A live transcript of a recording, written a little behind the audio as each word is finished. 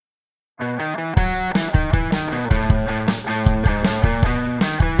Hello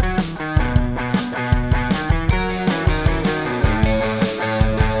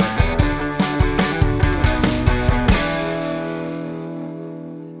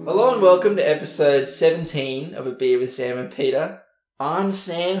and welcome to episode 17 of A Beer with Sam and Peter. I'm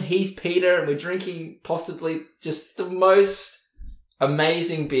Sam, he's Peter, and we're drinking possibly just the most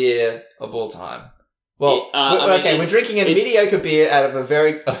amazing beer of all time. Well, we're drinking a mediocre beer out of a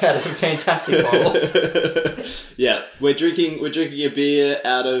fantastic bottle. Yeah, we're drinking a beer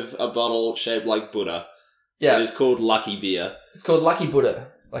out of a bottle shaped like Buddha. Yeah, it is called Lucky Beer. It's called Lucky Buddha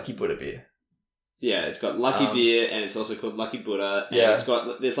beer. Yeah, it's got Lucky Beer, and it's also called Lucky Buddha.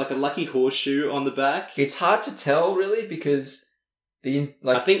 And there's like a lucky horseshoe on the back. It's hard to tell really because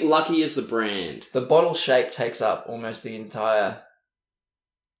I think Lucky is the brand. The bottle shape takes up almost the entire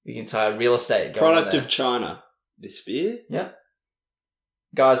real estate. Product of China. This beer. Yeah.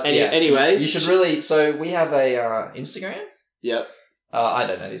 Guys, anyway, you should really. So we have a Instagram. Yep. I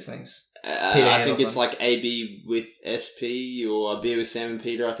don't know these things. I think it's like AB with SP or A Beer with Sam and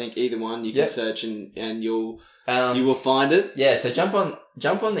Peter. I think either one you can search and you will find it. Yeah, so jump on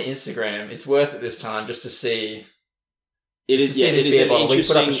the Instagram. It's worth it this time just to see. It is an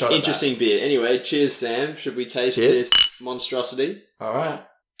interesting beer. Anyway, cheers, Sam. Should we taste this monstrosity? All right.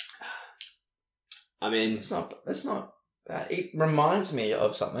 I mean, it's not bad. It reminds me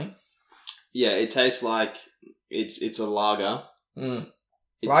of something. Yeah, it tastes like it's a lager. Mm.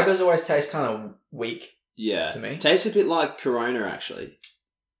 Lagers always taste kind of weak. Yeah, to me, tastes a bit like Corona actually.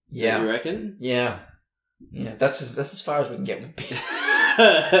 Yeah, do you reckon? Yeah. That's as far as we can get with beer.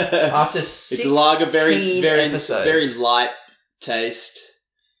 After 16 it's a lager, very episodes. Very light taste.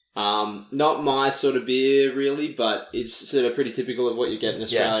 Not my sort of beer really, but it's sort of pretty typical of what you get in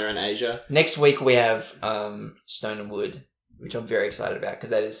Australia and Asia. Next week we have Stone and Wood, which I'm very excited about because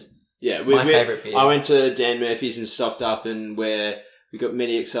that is my favourite beer. I went to Dan Murphy's and stocked up, and we've got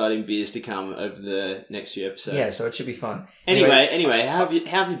many exciting beers to come over the next few episodes. Yeah, so it should be fun. Anyway, how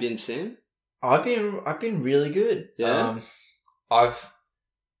have you been, Sam? I've been really good. Yeah.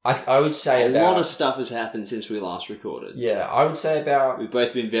 I would say a lot of stuff has happened since we last recorded. Yeah, I would say we've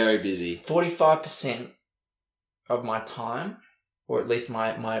both been very busy. 45% of my time, or at least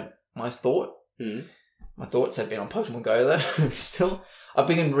my thought. My thoughts have been on Pokemon Go though. Still, I've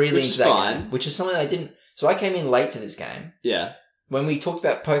been really into that game, which is something I didn't. So I came in late to this game. Yeah. When we talked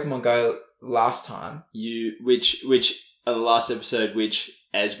about Pokemon Go last time, which on the last episode, which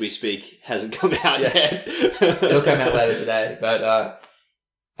as we speak hasn't come out yet. It'll come out later today, but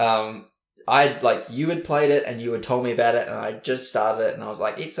you had played it and you had told me about it, and I just started it, and I was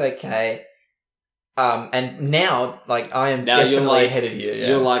like, it's okay. And now, I am definitely ahead of you. Yeah.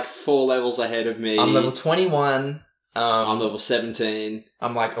 You're like 4 levels ahead of me. I'm level 21. I'm level 17.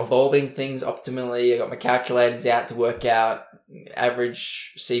 I'm evolving things optimally. I got my calculators out to work out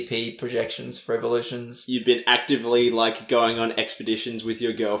average CP projections for evolutions. You've been actively going on expeditions with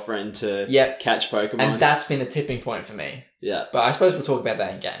your girlfriend to catch Pokemon. And that's been a tipping point for me. Yeah. But I suppose we'll talk about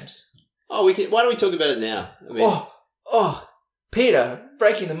that in games. Oh, why don't we talk about it now? I mean, Peter,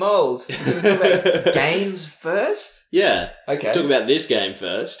 breaking the mold. We're talk about games first? Yeah. Okay. Talk about this game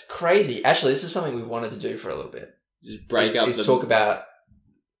first. Crazy. Actually, this is something we've wanted to do for a little bit. Just talk about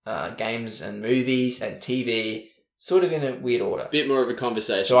games and movies and TV, sort of in a weird order. Bit more of a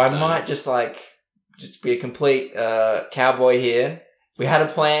conversation. So I might just be a complete cowboy here. We had a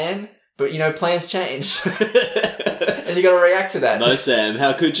plan, but plans change. And you got to react to that. No, Sam,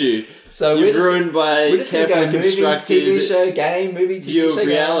 how could you? So you're ruined by carefully constructed TV show, game, movie, TV view show, of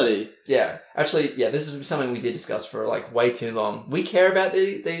reality. Game. Yeah. Actually, this is something we did discuss for way too long. We care about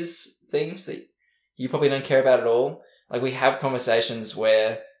these things that you probably don't care about at all. We have conversations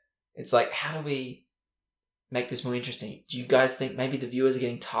where it's how do we make this more interesting? Do you guys think maybe the viewers are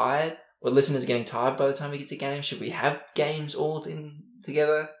getting tired or listeners are getting tired by the time we get to games? Should we have games all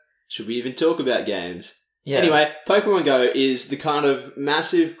together? Should we even talk about games? Yeah. Anyway, Pokemon Go is the kind of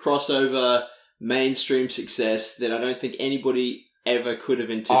massive crossover mainstream success that I don't think anybody ever could have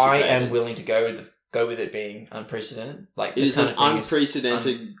anticipated. I am willing to go with it being unprecedented. It's an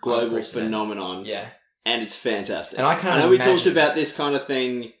unprecedented global phenomenon. Yeah. And it's fantastic. And I know we talked about this kind of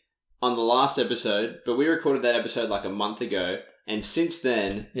thing on the last episode, but we recorded that episode a month ago, and since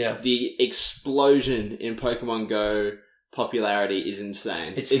then, the explosion in Pokemon Go popularity is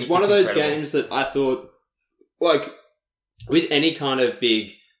insane. It's one of those games that I thought, with any kind of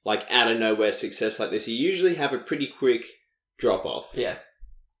big, out of nowhere success like this, you usually have a pretty quick drop off. Yeah.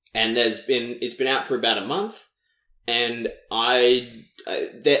 And it's been out for about a month, and I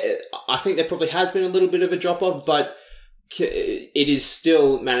think there probably has been a little bit of a drop off, but it is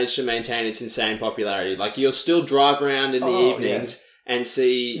still managed to maintain its insane popularity. Like, you'll still drive around in the evenings and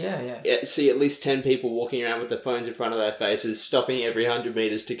see at least 10 people walking around with their phones in front of their faces, stopping every 100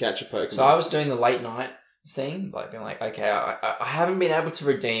 meters to catch a Pokemon. So I was doing the late night thing, like being like, okay, I haven't been able to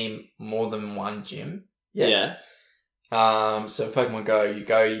redeem more than one gym yet. Yeah. So Pokemon Go,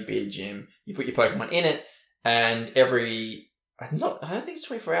 you beat a gym, you put your Pokemon in it, and I don't think it's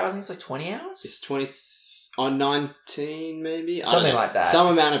 24 hours, I think it's like 20 hours. It's 19 maybe? Something like that. Some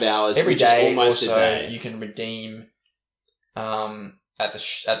amount of hours. Every day, almost also, a day. you can redeem at the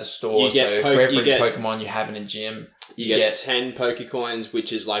store. So for every Pokemon you have in a gym, you get 10 Pokecoins,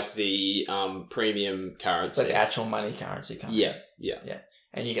 which is like the premium currency. It's like the actual money currency. Yeah.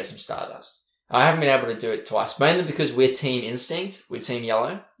 And you get some Stardust. I haven't been able to do it twice, mainly because we're Team Instinct. We're Team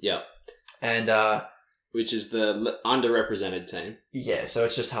Yellow. Yeah. And which is the underrepresented team. Yeah, so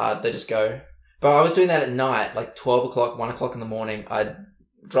it's just hard. They just go. But I was doing that at night, like 12 o'clock, 1 o'clock in the morning. I'd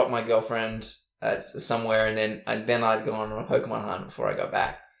drop my girlfriend somewhere, and then I'd go on a Pokemon hunt before I got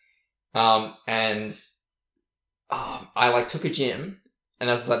back. I like took a gym, and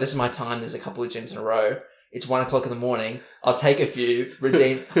I was like, this is my time. There's a couple of gyms in a row. It's 1 o'clock in the morning. I'll take a few,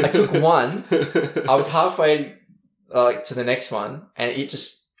 redeem. I took one. I was halfway to the next one, and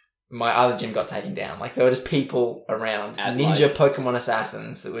my other gym got taken down. Like, there were just people around, Pokemon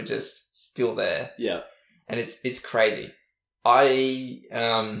assassins that were just still there. Yeah. And it's crazy. I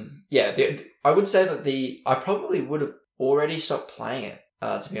would say that I probably would have already stopped playing it,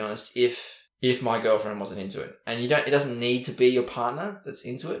 to be honest, if my girlfriend wasn't into it. And it doesn't need to be your partner that's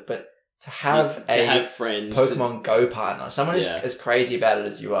into it, but to have friends, Pokemon Go partner, someone who's as crazy about it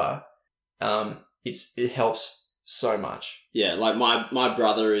as you are, it helps so much. Yeah, like my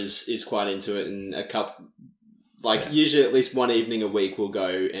brother is quite into it, and usually at least one evening a week we'll go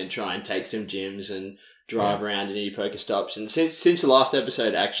and try and take some gyms and drive around in new Pokestops. And since the last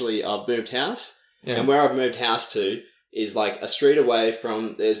episode, actually, I've moved house, and where I've moved house to is like a street away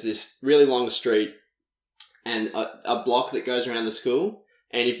from. There's this really long street and a block that goes around the school.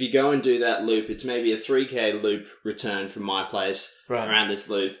 And if you go and do that loop, it's maybe a 3K loop return from my place around this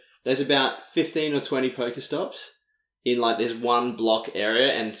loop. There's about 15 or 20 Pokestops in like this one block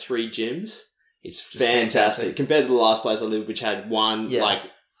area and 3 gyms. It's fantastic compared to the last place I lived, which had one like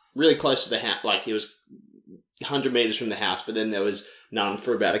really close to the house. Like, it was 100 meters from the house, but then there was none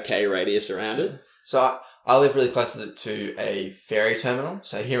for about a K radius around it. So I live really close to a ferry terminal.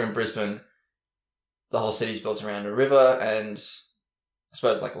 So here in Brisbane, the whole city's built around a river, and I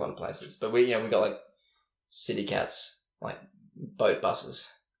suppose like a lot of places. But we got like city cats, like boat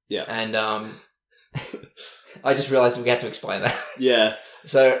buses. Yeah. And I just realised we had to explain that. Yeah.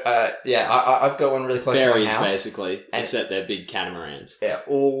 So I've got one really close to my house. Basically, except they're big catamarans. Yeah,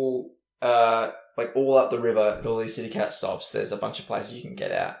 all up the river at all these city cat stops. There's a bunch of places you can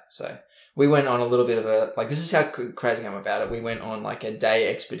get out. So we went on a little bit of this is how crazy I'm about it. We went on like a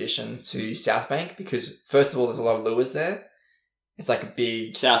day expedition to South Bank because, first of all, there's a lot of lures there. It's like a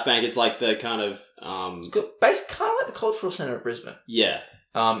big South Bank. It's like the kind of based kind of like the cultural centre of Brisbane. Yeah.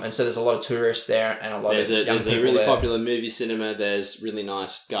 And so there's a lot of tourists there, and a lot of young people. There's a really popular movie cinema. There's really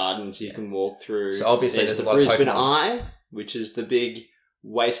nice gardens you can walk through. So obviously there's a lot Brisbane of Pokemon. Eye, which is the big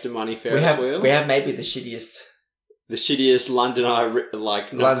waste of money Ferris wheel. We have maybe the shittiest London Eye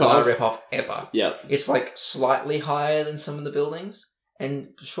ripoff ever. Yeah, it's like slightly higher than some of the buildings and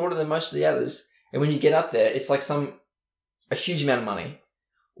shorter than most of the others. And when you get up there, it's like a huge amount of money.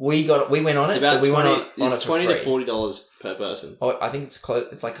 We went on it. About we $20, went on it $20 for to free. $40 per person. Oh, I think it's close.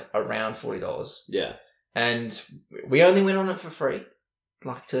 It's like around $40. Yeah, and we only went on it for free.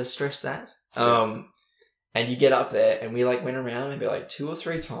 Like to stress that. And you get up there, and we like went around maybe like 2 or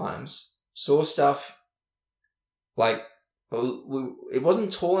 3 times. Saw stuff. Like it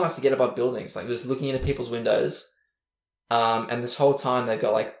wasn't tall enough to get above buildings. Like, just looking into people's windows. And this whole time they've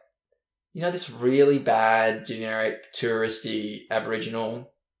got like, this really bad generic touristy Aboriginal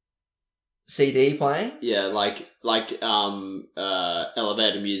CD playing. Yeah, like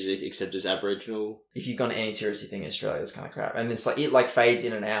elevator music, except as Aboriginal. If you've gone to any touristy thing in Australia, it's kind of crap. And it's like it like fades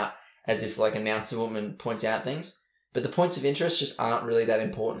in and out as this like announcer woman points out things. But the points of interest just aren't really that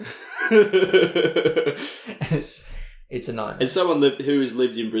important. It's a nightmare. And someone who has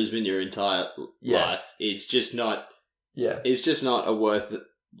lived in Brisbane your entire life, it's just not. Yeah, it's just not a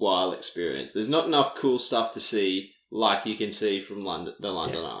worthwhile experience. There's not enough cool stuff to see, like you can see from the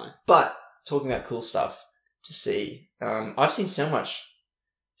London Eye. But talking about cool stuff to see, I've seen so much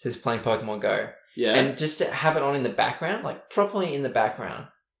since playing Pokemon Go. Yeah, and just to have it on in the background, like properly in the background,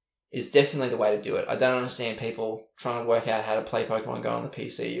 is definitely the way to do it. I don't understand people trying to work out how to play Pokemon Go on the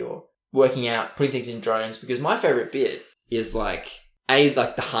PC or working out, putting things in drones, because my favourite bit is like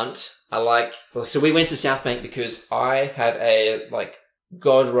the hunt. So we went to South Bank because I have a like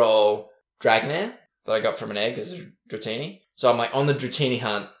God roll Dragonair that I got from an egg as a Dratini. So I'm like on the Dratini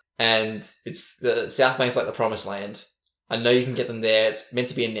hunt, and it's the South Bank's like the promised land. I know you can get them there. It's meant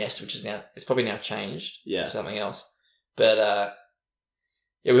to be a nest, which is it's probably now changed to something else. But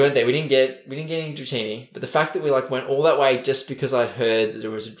yeah, we went there. We didn't get any Dratini, but the fact that we like went all that way just because I'd heard that there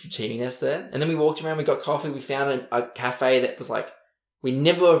was a Dratini nest there, and then we walked around, we got coffee, we found a cafe that was like we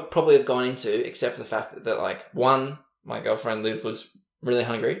never probably have gone into, except for the fact that like one, my girlfriend Liv was really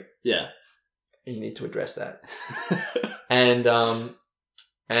hungry. Yeah, and you need to address that. and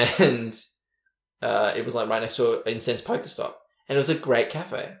it was like right next to an Incense Pokestop, and it was a great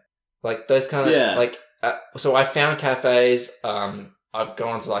cafe. Like those kind of so I found cafes. I've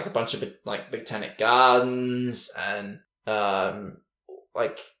gone to like a bunch of like Botanic Gardens and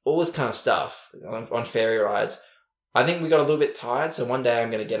like all this kind of stuff on ferry rides. I think we got a little bit tired, so one day I'm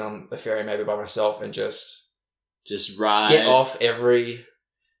going to get on the ferry maybe by myself and just ride, get off every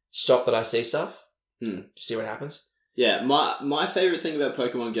stop that I see stuff. Just see what happens. Yeah, my favorite thing about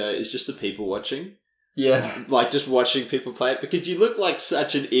Pokemon Go is just the people watching. Yeah. Like, just watching people play it, because you look like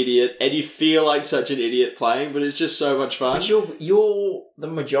such an idiot, and you feel like such an idiot playing, but it's just so much fun. But you're the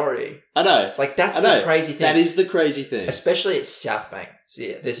majority. I know. Like, that's the crazy thing. That is the crazy thing. Especially at South Bank. So,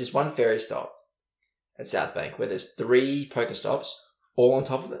 yeah, there's this one ferry stop at South Bank where there's 3 Pokestops all on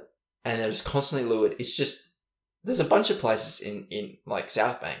top of it, and they're just constantly lured. It's just... There's a bunch of places in like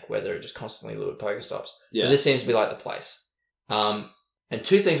South Bank where there are just constantly lured Pokestops. Yeah. But this seems to be like the place. And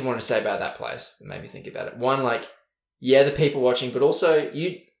 2 things I wanted to say about that place that made me think about it. One, like, yeah, the people watching, but also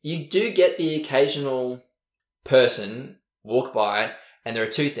you do get the occasional person walk by, and there are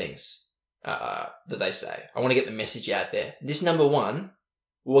 2 things that they say. I want to get the message out there. This number 1,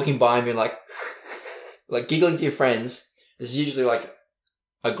 walking by and being like, like giggling to your friends. This is usually like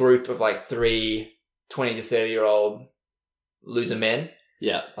a group of like 3 20 to 30-year-old loser men.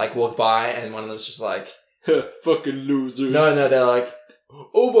 Yeah. Like walk by, and one of them's just like, fucking losers. No, they're like,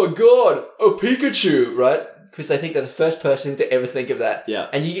 oh my god, a Pikachu, right? Because they think they're the first person to ever think of that. Yeah.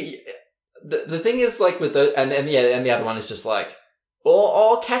 And the thing is, like, with the and the other one is just like,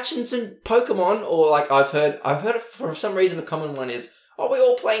 or catching some Pokemon, or like I've heard for some reason the common one is, we're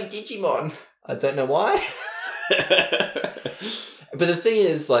all playing Digimon. I don't know why. But the thing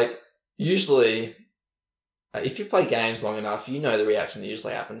is, like, usually, if you play games long enough, you know the reaction that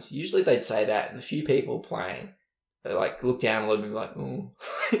usually happens. Usually they'd say that, and the few people playing, they like look down a little bit, like, ooh,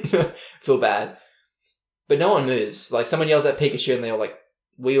 feel bad. But no one moves. Like, someone yells at Pikachu, and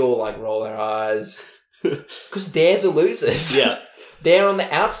we all like roll our eyes because they're the losers. Yeah, they're on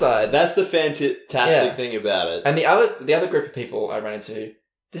the outside. That's the fantastic thing about it. And the other group of people I ran into,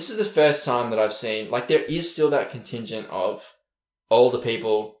 this is the first time that I've seen, like, there is still that contingent of older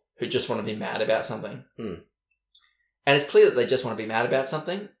people who just want to be mad about something. And it's clear that they just want to be mad about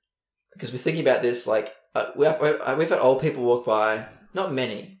something, because we're thinking about this, like, we've had old people walk by, not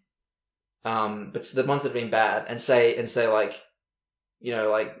many, but the ones that have been bad, and say like, you know,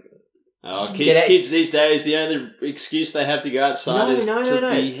 like, kids these days, the only excuse they have to go outside is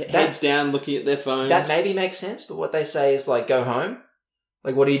to be heads down looking at their phones. That maybe makes sense, but what they say is like, go home.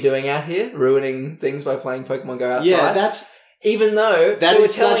 Like, what are you doing out here? Ruining things by playing Pokemon Go outside? Yeah, that's... Even though they were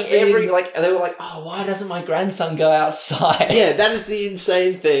telling they were like, oh, why doesn't my grandson go outside? Yeah, that is the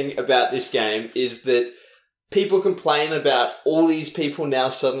insane thing about this game, is that people complain about all these people now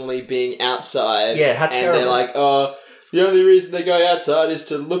suddenly being outside. Yeah, how terrible. And they're like, oh, the only reason they go outside is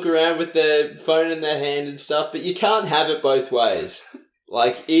to look around with their phone in their hand and stuff, but you can't have it both ways.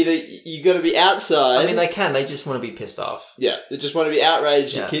 Like, either you got to be outside. I mean, they can. They just want to be pissed off. Yeah, they just want to be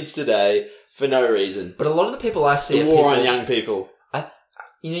outraged at kids today for no reason. But a lot of the people I see the war on young people.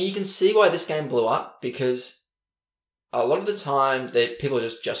 You can see why this game blew up, because a lot of the time people are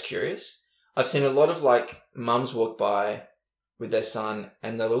just curious. I've seen a lot of like mums walk by with their son,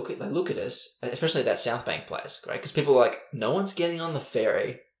 and they look at us, especially at that South Bank place, right? Because people are like, no one's getting on the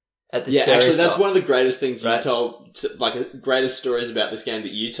ferry at this ferry actually, stop. That's one of the greatest things you told, like, greatest stories about this game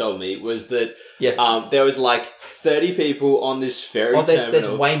that you told me, was that there was like 30 people on this ferry terminal. There's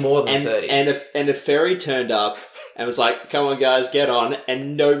way more than 30. And a ferry turned up and was like, come on guys, get on,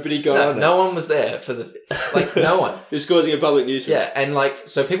 and nobody got on. No one was there for no one. It was causing a public nuisance. Yeah, and like,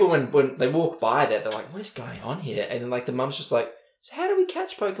 so people when they walk by there, they're like, what is going on here? And then like the mum's just like, so how do we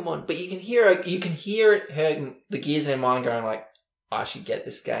catch Pokemon? But you can hear the gears in her mind going like, I should get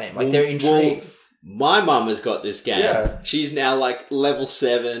this game. Like, they're intrigued. My mum has got this game. Yeah. She's now like level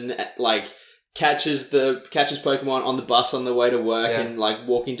 7, like catches Pokemon on the bus on the way to work and like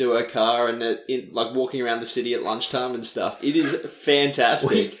walking to her car and like walking around the city at lunchtime and stuff. It is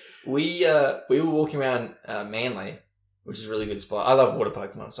fantastic. We were walking around Manly, which is a really good spot. I love water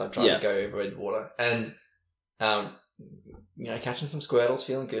Pokemon, so I tried to go everywhere with water. And catching some Squirtles,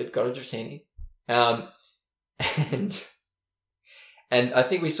 feeling good. Got a Dratini. And I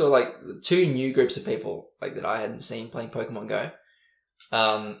think we saw like 2 new groups of people like that I hadn't seen playing Pokemon Go.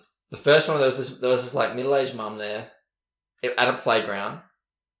 The first one, there was this like middle-aged mum there at a playground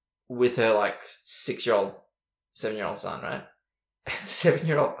with her like 7-year-old son, right?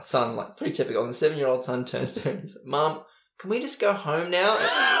 7-year-old son, like pretty typical. And the 7-year-old son turns to her and he's like, "Mum, can we just go home now?"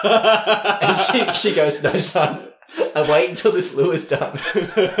 And she goes, "No, son. I wait until this lure's done."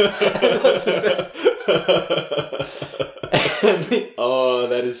 That was the best. Oh,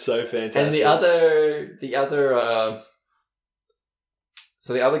 that is so fantastic. And the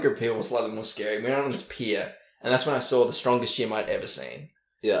other group of people was slightly more scary. We went on this pier, and that's when I saw the strongest gym I'd ever seen.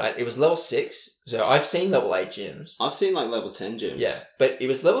 Yeah. It was level 6, so I've seen level 8 gyms. I've seen like level 10 gyms. Yeah, but it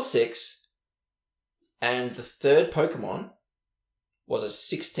was level 6, and the third Pokemon was a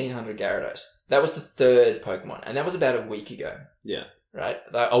 1600 Gyarados. That was the third Pokemon, and that was about a week ago. Yeah. Right?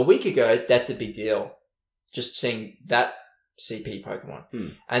 Like, a week ago, that's a big deal. Just seeing that CP Pokemon.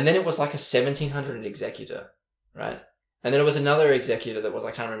 And then it was like a 1700 Executor, right? And then it was another Executor that was,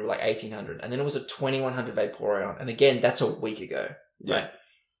 I can't remember, like 1800. And then it was a 2100 Vaporeon. And again, that's a week ago, right?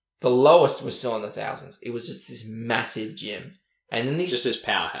 The lowest was still in the thousands. It was just this massive gym. And then just this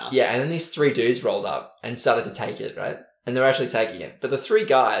powerhouse. Yeah, and then these 3 dudes rolled up and started to take it, right? And they're actually taking it. But the 3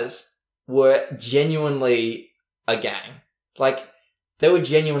 guys were genuinely a gang. Like, they were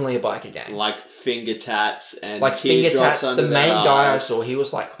genuinely a biker gang. Like finger tats and like finger tats. The main guy I saw, he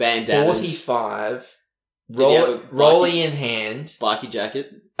was like bandanas. 45, rolly in hand. Bikie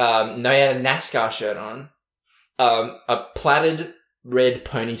jacket. No, he had a NASCAR shirt on. A plaited red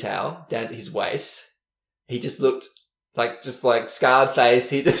ponytail down to his waist. He just looked like scarred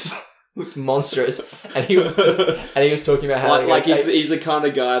face. He just looked monstrous, and he was talking about how he's the kind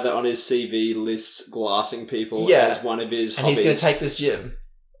of guy that on his CV lists glassing people as one of his hobbies. He's going to take this gym.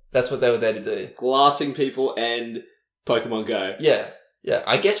 That's what they were there to do. Glassing people and Pokemon Go. Yeah.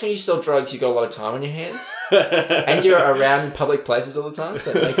 I guess when you sell drugs, you got a lot of time on your hands, and you're around in public places all the time,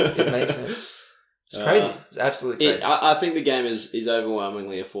 so it makes sense. It's crazy. It's absolutely crazy. I think the game is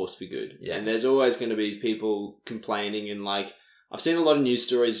overwhelmingly a force for good. Yeah. And there's always going to be people complaining, and like I've seen a lot of news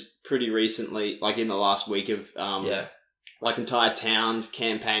stories pretty recently, like in the last week of like entire towns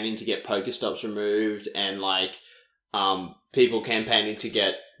campaigning to get Pokestops removed, and like people campaigning to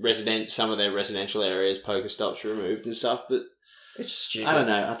get some of their residential areas Pokestops removed and stuff. But it's just stupid. I don't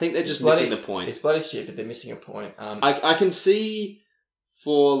know. I think they're just missing the point. It's bloody stupid. They're missing a point. I can see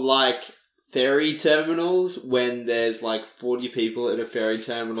for like ferry terminals when there's like 40 people at a ferry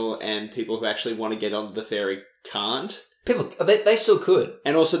terminal and people who actually want to get on the ferry can't. People, they still could.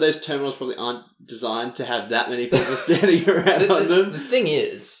 And also those terminals probably aren't designed to have that many people standing around on them. The thing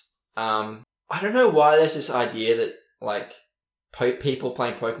is, I don't know why there's this idea that like people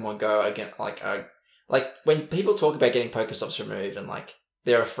playing Pokemon Go again, like when people talk about getting Pokestops removed and like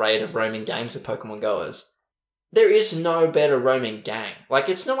they're afraid of roaming gangs of Pokemon Goers. There is no better roaming gang. Like,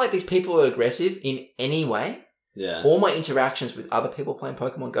 it's not like these people are aggressive in any way. Yeah. All my interactions with other people playing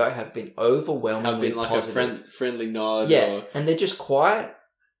Pokemon Go have been overwhelmingly positive. A friendly nod. Yeah, and they're just quiet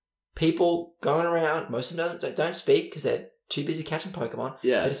people going around. Most of them don't speak because they're too busy catching Pokemon.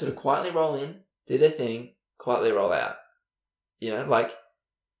 Yeah. They just sort of quietly roll in, do their thing, quietly roll out. You know, like,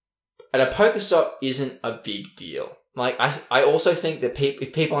 and a Pokestop isn't a big deal. Like, I also think that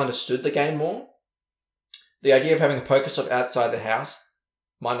if people understood the game more, the idea of having a Pokestop outside the house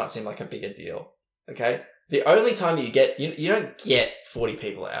might not seem like a bigger deal. Okay? The only time you don't get 40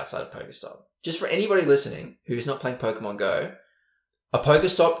 people outside a Pokestop. Just for anybody listening who's not playing Pokemon Go, a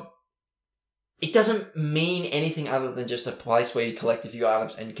Pokestop, it doesn't mean anything other than just a place where you collect a few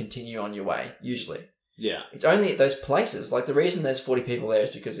items and continue on your way, usually. Yeah. It's only at those places. Like, the reason there's 40 people there is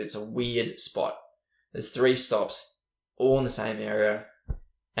because it's a weird spot. There's 3 stops, all in the same area,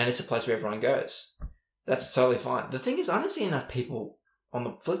 and it's a place where everyone goes. That's totally fine. The thing is, I don't see enough people on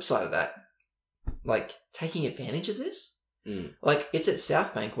the flip side of that, like, taking advantage of this. Like, it's at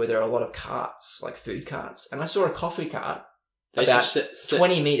South Bank where there are a lot of carts, like food carts, and I saw a coffee cart about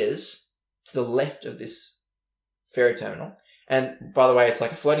 20 metres to the left of this ferry terminal. And, by the way, it's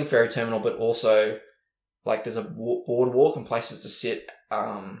like a floating ferry terminal, but also, like, there's a boardwalk and places to sit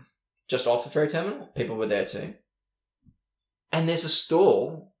just off the ferry terminal. People were there too. And there's a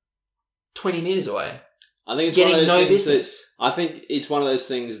stall 20 metres away. I think it's getting one of those no things business. I think it's one of those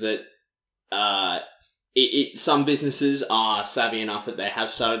things that some businesses are savvy enough that they have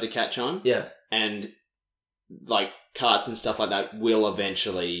started to catch on. Yeah. And like carts and stuff like that will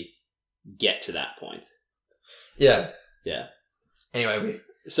eventually get to that point. Yeah. Yeah. Anyway,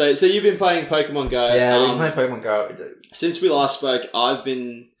 so you've been playing Pokemon Go. Yeah, we've been playing Pokemon Go. Since we last spoke,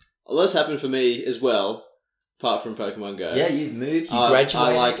 a lot's happened for me as well, apart from Pokemon Go. Yeah, you've moved, you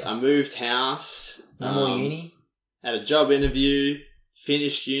graduated. I moved house. No more uni. Had a job interview,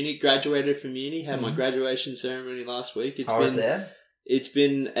 finished uni, graduated from uni, had my graduation ceremony last week. I was there. It's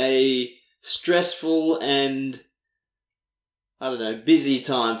been a stressful and, I don't know, busy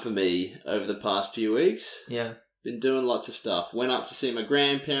time for me over the past few weeks. Yeah. Been doing lots of stuff. Went up to see my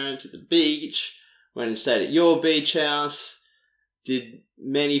grandparents at the beach. Went and stayed at your beach house. Did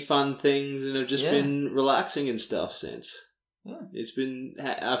many fun things and have just been relaxing and stuff since. Yeah.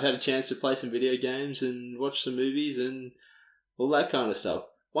 I've had a chance to play some video games and watch some movies and all that kind of stuff.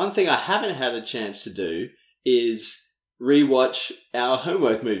 One thing I haven't had a chance to do is rewatch our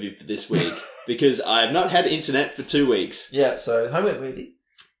homework movie for this week because I have not had internet for 2 weeks. Yeah, so homework movie.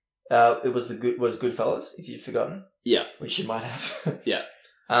 It was Goodfellas, if you've forgotten. Yeah. Which you might have. Yeah.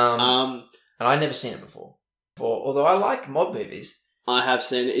 And I'd never seen it before. Although I like mob movies. I have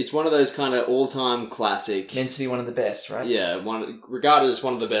seen it. It's one of those kind of all-time classic. Meant to be one of the best, right? Yeah, regarded as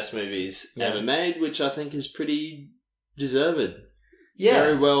one of the best movies ever made, which I think is pretty deserved. Yeah.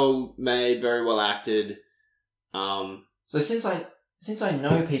 Very well made, very well acted. So since I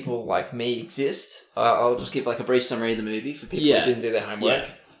know people like me exist, I'll just give like a brief summary of the movie for people who didn't do their homework.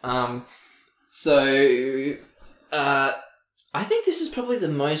 Yeah. I think this is probably the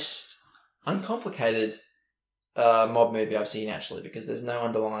most uncomplicated mob movie I've seen actually, because there's no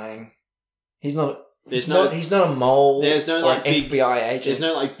underlying. He's not a mole. There's no like big FBI agent. There's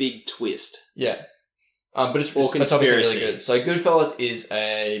no like big twist. Yeah. But it's obviously really good. So Goodfellas is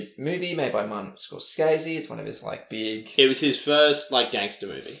a movie made by Martin Scorsese. It's one of his like big. It was his first like gangster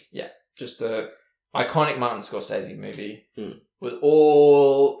movie. Yeah, just a iconic Martin Scorsese movie with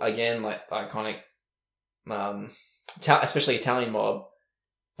all again like iconic, especially Italian mob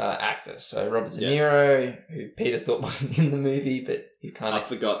actors. So Robert De Niro, who Peter thought wasn't in the movie, but he's kind of. I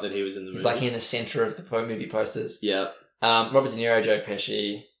forgot that he was in the movie. He's like in the center of the movie posters. Yeah. Robert De Niro, Joe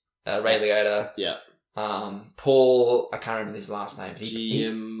Pesci, Ray Liotta. Yeah. Paul, I can't remember his last name. He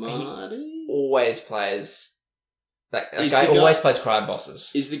always plays that guy. Always plays crime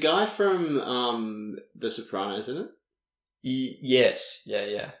bosses. Is the guy from The Sopranos, isn't it? Yes,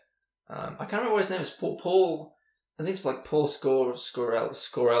 yeah. I can't remember what his name is. Paul. I think it's like Paul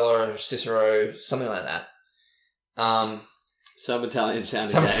Scorella or Cicero, something like that. Some Italian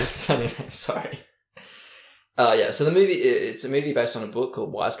sounding name. Sorry. Yeah. So the movie, it's a movie based on a book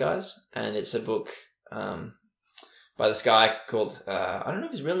called Wise Guys, and it's a book. By this guy called I don't know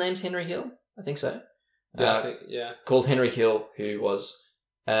if his real name's Henry Hill. I think so. Called Henry Hill, who was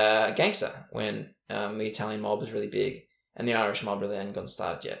a gangster when the Italian mob was really big, and the Irish mob really hadn't gotten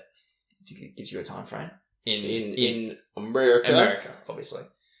started yet. It gives you a time frame in America, obviously.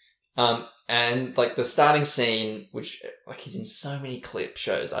 And like the starting scene, which like he's in so many clip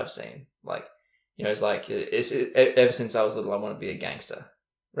shows I've seen, like it's like ever since I was little, I want to be a gangster,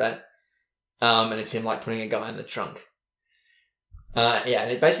 right? And it's him like putting a guy in the trunk.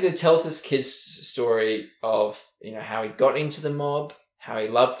 And it basically tells this kid's story of, how he got into the mob, how he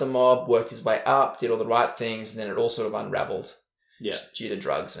loved the mob, worked his way up, did all the right things, and then it all sort of unraveled. Yeah. Due to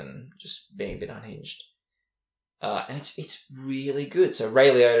drugs and just being a bit unhinged. And it's really good. So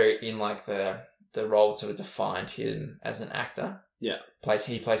Ray Liotta in like the role sort of defined him as an actor. Yeah.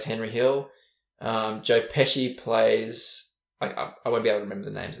 He plays Henry Hill. Joe Pesci plays... I won't be able to remember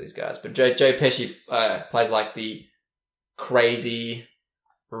the names of these guys, but Joe Pesci plays like the crazy,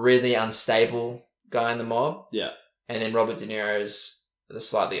 really unstable guy in the mob. Yeah. And then Robert De Niro's the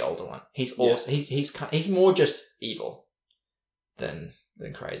slightly older one. He's also he's more just evil than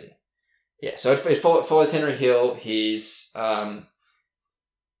crazy. Yeah. So it follows Henry Hill. He's very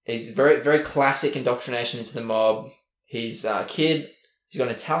very classic indoctrination into the mob. He's a kid. He's got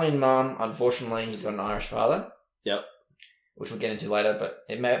an Italian mum. Unfortunately, he's got an Irish father. Yep. Which we'll get into later, but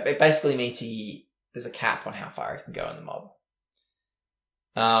it basically means there's a cap on how far he can go in the mob.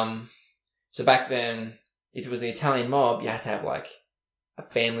 So back then, if it was the Italian mob, you had to have like a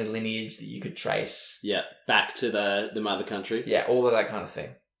family lineage that you could trace. Yeah, back to the mother country. Yeah, all of that kind of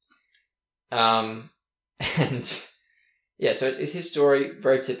thing. And yeah, so it's his story,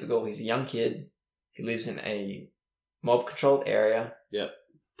 very typical. He's a young kid who lives in a mob-controlled area. Yep.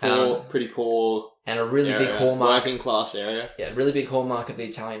 Pretty poor. And a really big hallmark. Working class area. Yeah, really big hallmark of the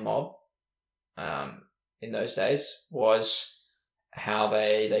Italian mob in those days was how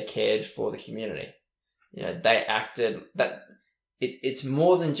they cared for the community. You know, they acted that it's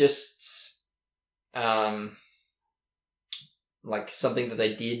more than just like something that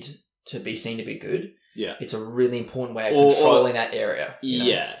they did to be seen to be good. Yeah. It's a really important way of controlling that area. You know?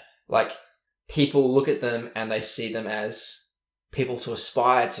 Yeah. Like, people look at them and they see them as people to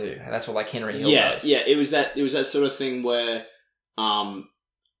aspire to, and that's what like Henry Hill does. Yeah, it was that sort of thing where,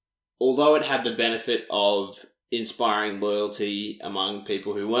 although it had the benefit of inspiring loyalty among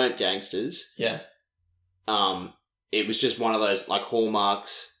people who weren't gangsters, yeah, it was just one of those like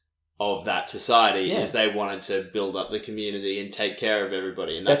hallmarks of that society, is they wanted to build up the community and take care of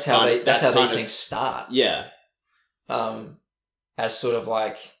everybody, and that's how these things start. Yeah, as sort of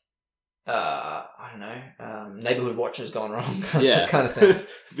like. I don't know, neighborhood watchers gone wrong, kind of thing.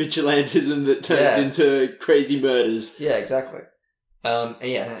 Vigilantism that turns into crazy murders. Yeah, exactly. And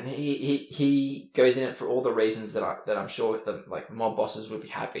he goes in it for all the reasons that I'm sure the like mob bosses would be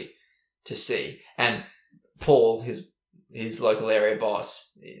happy to see. And Paul, his local area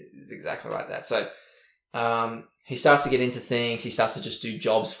boss, is exactly like that. So he starts to get into things. He starts to just do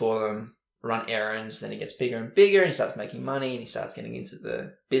jobs for them. Run errands, then he gets bigger and bigger, and he starts making money, and he starts getting into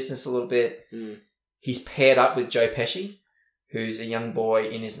the business a little bit. He's paired up with Joe Pesci, who's a young boy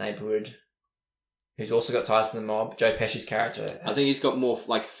in his neighborhood, who's also got ties to the mob. Joe Pesci's character, I think he's got more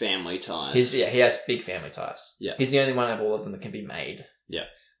like family ties. He has big family ties. Yeah, he's the only one of all of them that can be made. Yeah,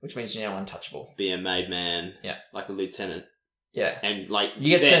 which means you're now untouchable. Be a made man. Yeah, like a lieutenant. Yeah, and like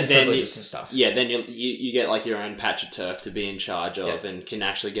you get certain privileges and stuff. Yeah, then you get like your own patch of turf to be in charge of, and can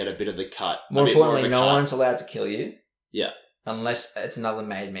actually get a bit of the cut. More importantly, no one's allowed to kill you. Yeah, unless it's another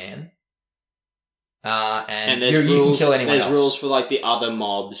made man. And there's rules, you can kill anyone else. There's rules for like the other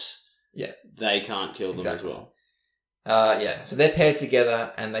mobs. Yeah, they can't kill them as well. So they're paired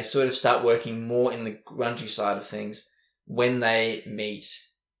together, and they sort of start working more in the grungy side of things when they meet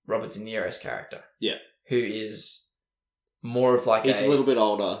Robert De Niro's character. Yeah, who is more of like he's a little bit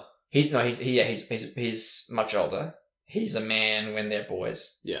older. He's much older. He's a man when they're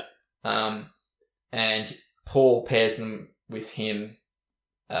boys. Yeah. And Paul pairs them with him,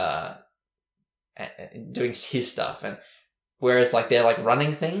 doing his stuff, and whereas like they're like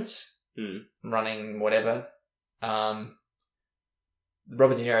running things, running whatever. Robert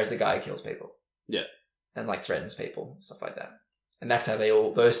De Niro is the guy who kills people. Yeah. And like threatens people and stuff like that, and that's how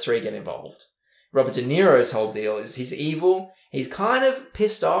those three get involved. Robert De Niro's whole deal is he's evil. He's kind of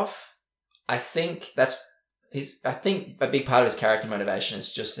pissed off. I think a big part of his character motivation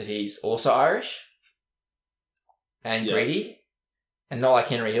is just that he's also Irish and greedy, and not like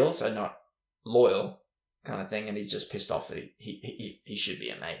Henry Hill, so not loyal kind of thing. And he's just pissed off that he should be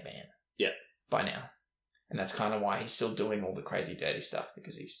a made man. Yeah, by now, and that's kind of why he's still doing all the crazy, dirty stuff,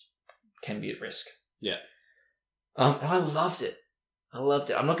 because can be at risk. Yeah. I loved it. I'm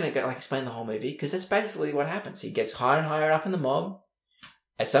not going to explain the whole movie, because that's basically what happens. He gets higher and higher up in the mob.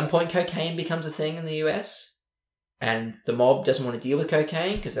 At some point, cocaine becomes a thing in the US, and the mob doesn't want to deal with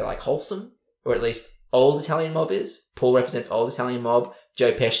cocaine because they're like wholesome, or at least old Italian mob is. Paul represents old Italian mob.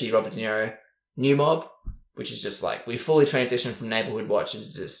 Joe Pesci, Robert De Niro, new mob, which is just like we fully transitioned from neighborhood watch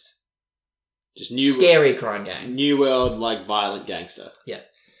into just new scary crime gang, new world like violent gangster. Yeah,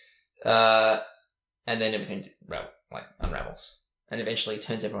 and then everything unravels. And eventually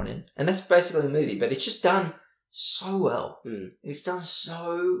turns everyone in. And that's basically the movie. But it's just done so well. It's done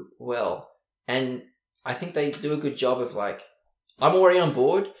so well. And I think they do a good job of I'm already on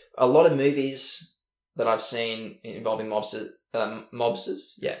board. A lot of movies that I've seen involving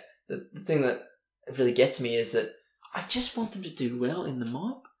mobsters. Yeah. The thing that really gets me is that I just want them to do well in the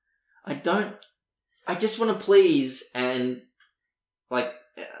mob. I just want to please, and the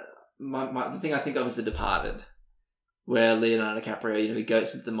thing I think of is The Departed. Where Leonardo DiCaprio, he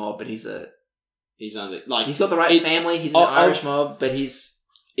goes into the mob, but he's got the right family. He's an Irish mob, but it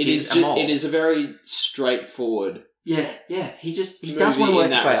is a very straightforward. Yeah. He does want to work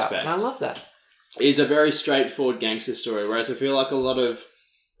his way up, and I love that. It is a very straightforward gangster story, whereas I feel like a lot of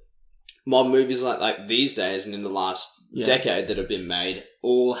mob movies like these days and in the last decade that have been made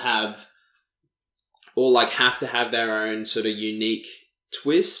all have to have their own sort of unique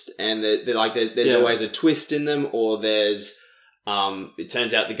twist, and there's always a twist in them, or there's it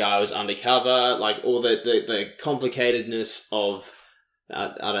turns out the guy was undercover, all the complicatedness of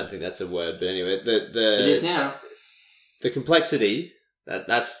I don't think that's a word, but anyway, it is now. The complexity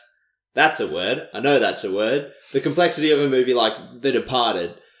that's a word. I know that's a word. The complexity of a movie like The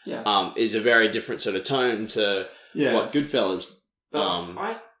Departed is a very different sort of tone to what Goodfellas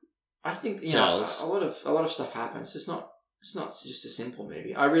I think a lot of stuff happens. It's not it's not just a simple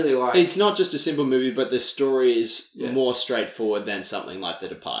movie. I really like... It's not just a simple movie, but the story is more straightforward than something like The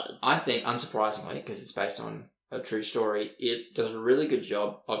Departed. I think, unsurprisingly, because it's based on a true story, it does a really good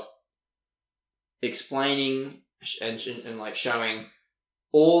job of explaining and like showing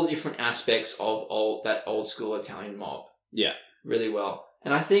all the different aspects of that old school Italian mob. Yeah. Really well.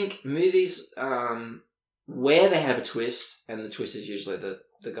 And I think movies where they have a twist, and the twist is usually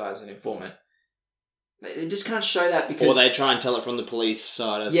the guy's an informant, they just can't show that because... Or they try and tell it from the police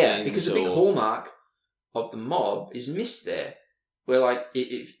side of things. Yeah, because a big hallmark of the mob is missed there. Where, like,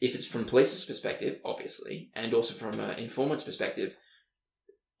 if it's from police's perspective, obviously, and also from an informant's perspective,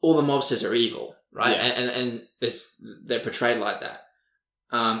 all the mobsters are evil, right? Yeah. And they're portrayed like that.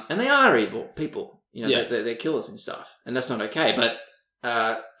 And they are evil people. You know, they're killers and stuff. And that's not okay. But,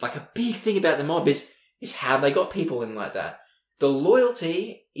 like, a big thing about the mob is how they got people in like that. The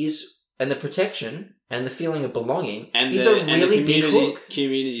loyalty and the protection and the feeling of belonging is a really big hook.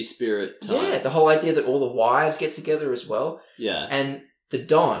 Community spirit type. Yeah, the whole idea that all the wives get together as well. Yeah. And the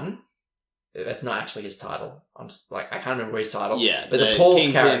Don, that's not actually his title. I can't remember his title. Yeah. But the Paul's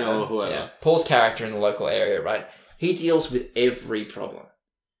Kingpin character. Or whoever. Yeah, Paul's character in the local area, right? He deals with every problem.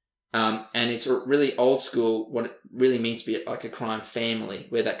 And it's really old school, what it really means to be like a crime family,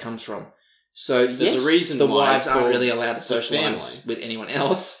 where that comes from. So, there's a reason the why wives aren't really allowed to socialise with anyone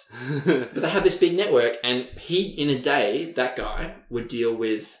else. But they have this big network, and in a day, that guy would deal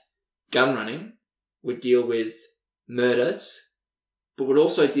with gun running, would deal with murders, but would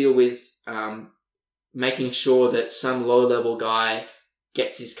also deal with making sure that some low-level guy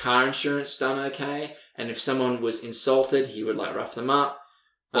gets his car insurance done okay, and if someone was insulted, he would, like, rough them up.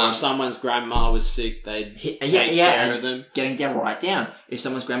 Or if someone's grandma was sick, they'd take care of them. Getting down right down. If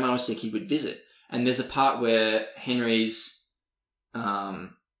someone's grandma was sick, he would visit. And there's a part where Henry's...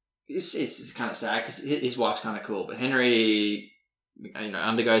 It's kind of sad because his wife's kind of cool, but Henry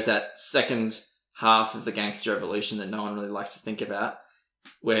undergoes that second half of the gangster evolution that no one really likes to think about,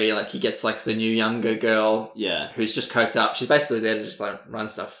 where he gets like the new younger girl who's just coked up. She's basically there to just like run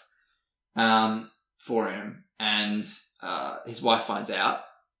stuff for him. And his wife finds out.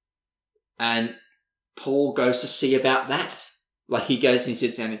 And Paul goes to see about that. Like, he goes and he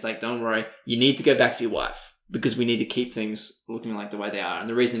sits down and he's like, don't worry, you need to go back to your wife because we need to keep things looking like the way they are. And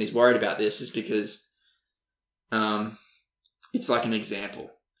the reason he's worried about this is because it's like an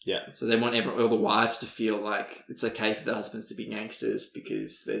example. Yeah. So they want all the wives to feel like it's okay for the husbands to be gangsters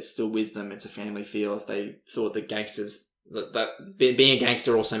because they're still with them. It's a family feel. If they thought that that being a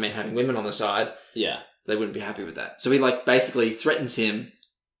gangster also meant having women on the side, they wouldn't be happy with that. So he basically threatens him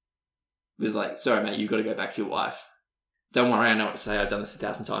with sorry mate, you've got to go back to your wife. Don't worry, I know what to say. I've done this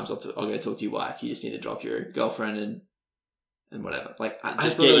 1,000 times. I'll go talk to your wife. You just need to drop your girlfriend and whatever. I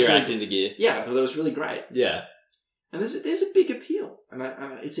just get your act into gear. Yeah, I thought that was really great. Yeah. And there's a big appeal. And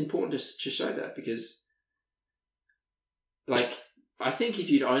it's important to show that because, I think if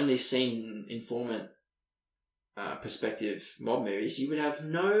you'd only seen informant perspective mob movies, you would have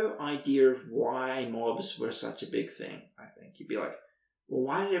no idea of why mobs were such a big thing, I think. You'd be like, well,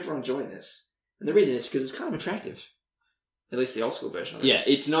 why did everyone join this? And the reason is because it's kind of attractive. At least the old school version of it. Yeah,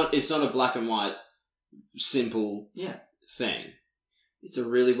 it's not a black and white, simple thing. It's a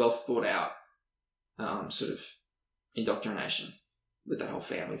really well thought out sort of indoctrination with that whole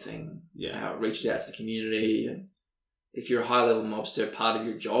family thing. Yeah. How it reaches out to the community. And if you're a high level mobster, part of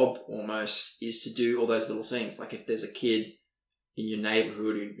your job almost is to do all those little things. Like if there's a kid in your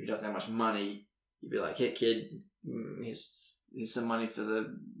neighborhood who doesn't have much money, you'd be like, hey kid, here's some money for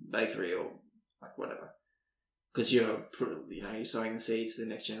the bakery or whatever. Because you're sowing the seeds for the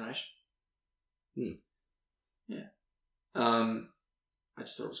next generation. Yeah. I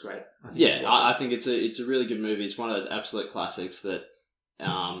just thought it was great. I think it's a really good movie. It's one of those absolute classics that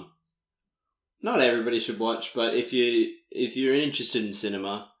not everybody should watch, but if you're interested in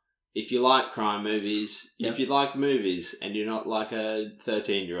cinema, if you like crime movies, if you like movies and you're not like a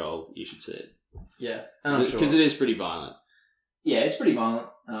 13-year-old, you should see it. Yeah. Because it is pretty violent. Yeah, it's pretty violent,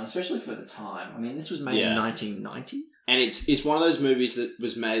 especially for the time. I mean, this was made in 1990. And it's one of those movies that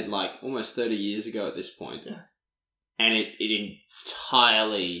was made almost 30 years ago at this point. Yeah. And it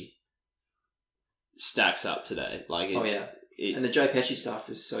entirely stacks up today. And the Joe Pesci stuff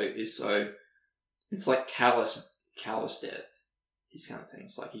is so it's like callous death. His kind of thing.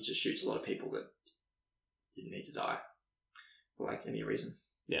 It's like he just shoots a lot of people that didn't need to die for any reason.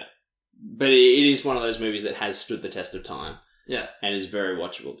 Yeah. But it is one of those movies that has stood the test of time. Yeah. And is very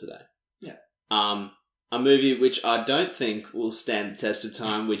watchable today. Yeah. A movie which I don't think will stand the test of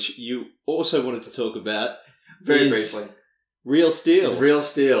time, which you also wanted to talk about. Very briefly. Real Steel. It's Real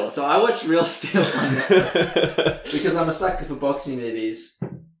Steel. So I watched Real Steel on Netflix because I'm a sucker for boxing movies,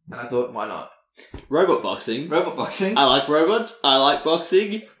 and I thought, why not? Robot boxing. Robot boxing. I like robots. I like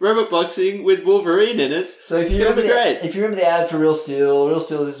boxing. Robot boxing with Wolverine in it. So if you remember the ad for Real Steel is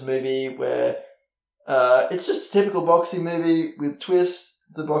this movie where it's just a typical boxing movie with twists.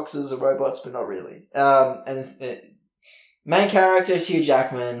 The boxers are robots, but not really. Main character is Hugh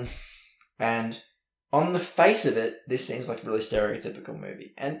Jackman, and on the face of it, this seems like a really stereotypical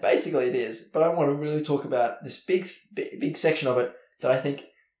movie. And basically it is, but I want to really talk about this big section of it that I think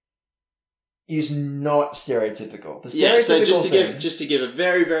is not stereotypical. The stereotypical just to give a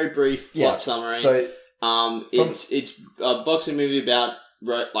very, very brief plot summary. So, it's a boxing movie about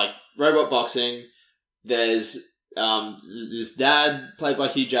robot boxing. There's this dad played by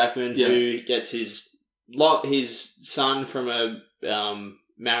Hugh Jackman who gets his son from a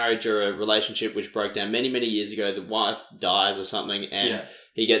marriage or a relationship which broke down many, many years ago. The wife dies or something, and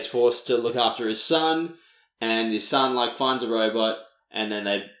he gets forced to look after his son, and his son finds a robot, and then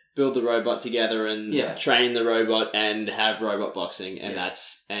they build the robot together and train the robot and have robot boxing, and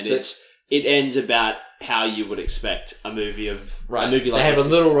it ends about how you would expect a movie like they have a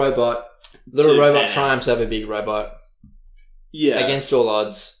little robot. Little robot triumphs over big robot. Yeah. Against all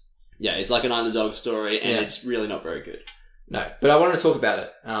odds. Yeah, it's like an underdog story, and it's really not very good. No, but I wanted to talk about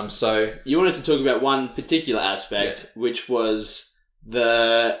it. So you wanted to talk about one particular aspect, which was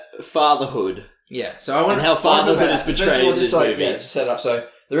the fatherhood. Yeah, so I want how fatherhood is portrayed in this movie. Yeah, just set up. So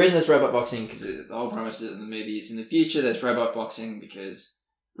the reason there's robot boxing, because the whole premise of the movie is in the future there's robot boxing because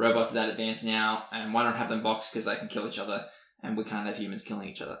robots are that advanced now, and why not have them box because they can kill each other, and we can't have humans killing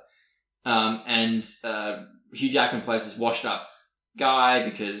each other. And Hugh Jackman plays this washed up guy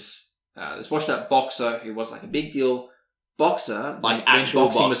because this washed up boxer who was like a big deal boxer, like actual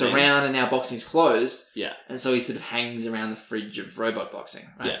boxing was around, and now boxing's closed. Yeah, and so he sort of hangs around the fridge of robot boxing.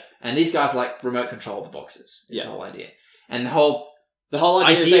 Right? Yeah, and these guys remote control the boxers. Is the whole idea, and the whole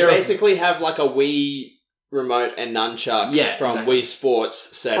idea is they basically have like a Wii remote and nunchuck from Wii Sports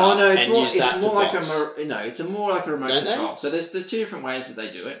set up. Oh no, it's more like a remote control. So there's two different ways that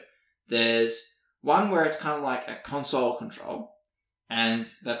they do it. There's one where it's kind of like a console control, and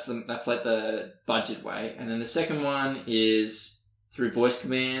that's like the budget way. And then the second one is through voice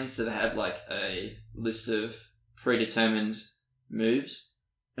commands. So they have like a list of predetermined moves,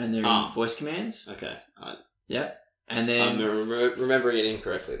 and they're in voice commands. Okay. Yeah. And then I'm remembering it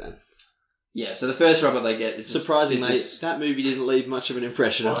incorrectly then. Yeah, so the first robot they get is surprising, mate. That movie didn't leave much of an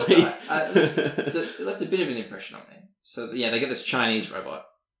impression on me. It left a bit of an impression on me. So yeah, they get this Chinese robot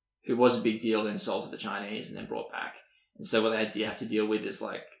who was a big deal, then sold to the Chinese and then brought back. And so what they have to deal with is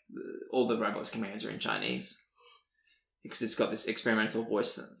all the robot's commands are in Chinese because it's got this experimental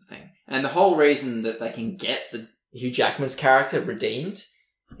voice thing. And the whole reason that they can get the Hugh Jackman's character redeemed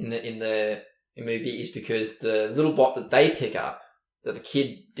in the movie is because the little bot that they pick up, that the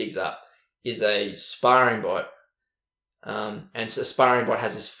kid digs up, is a sparring bot. And so a sparring bot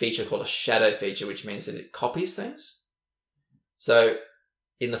has this feature called a shadow feature, which means that it copies things. So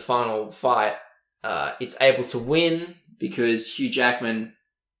in the final fight, it's able to win because Hugh Jackman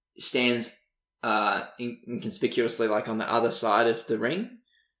stands inconspicuously on the other side of the ring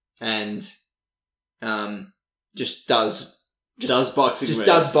and just does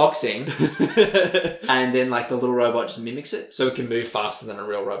boxing and then the little robot just mimics it so it can move faster than a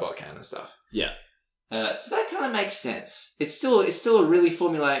real robot can and stuff. Yeah. So that kind of makes sense. It's still a really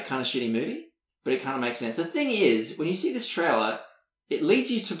formulaic kind of shitty movie, but it kind of makes sense. The thing is, when you see this trailer, it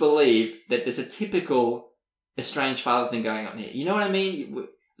leads you to believe that there's a typical estranged father thing going on here. You know what I mean?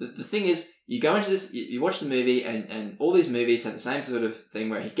 The thing is, you go into this, you watch the movie, and all these movies have the same sort of thing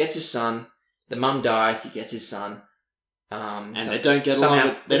where he gets his son, the mum dies, he gets his son, and they don't get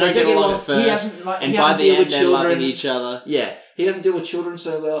along. They don't get along at first, and by the end they're loving each other. Yeah, he doesn't deal with children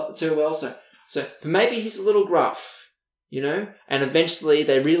too well. So maybe he's a little gruff. And eventually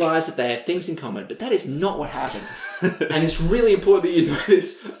they realise that they have things in common, but that is not what happens. And it's really important that you know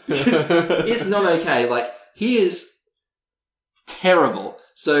this, because it's not okay. He is terrible.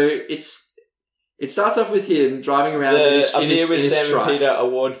 So it starts off with him driving around in his truck. Peter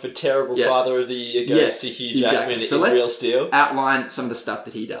Award for Terrible Father of the Year goes to Hugh Jackman in Real Steel. Outline some of the stuff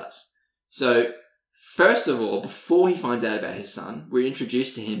that he does. So first of all, before he finds out about his son, we're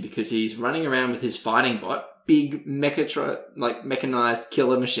introduced to him because he's running around with his fighting bot, big mechanized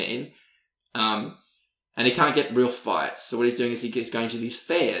killer machine, and he can't get real fights. So what he's doing is he's going to these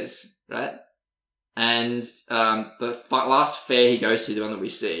fairs, right? And the last fair he goes to, the one that we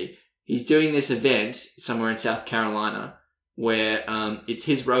see, he's doing this event somewhere in South Carolina where it's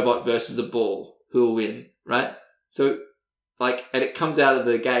his robot versus a bull who will win, right? So like, and it comes out of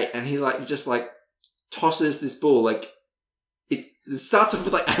the gate, and he like just like tosses this bull. Like it starts off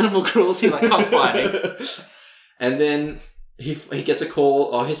with like animal cruelty, like cockfighting, and then he gets a call.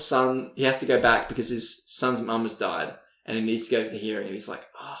 Or his son, he has to go back because his son's mum has died, and he needs to go to the hearing. And he's like,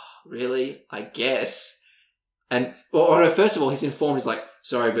 oh, really? I guess. And no, first of all, he's informed. He's like,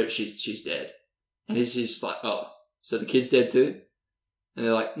 sorry, but she's dead. And he's just like, oh, so the kid's dead too? And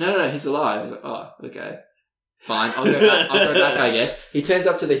they're like, no, he's alive. He's like, oh, okay. Fine, I'll go back, I guess. He turns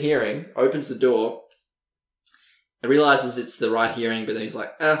up to the hearing, opens the door, and realizes it's the right hearing, but then he's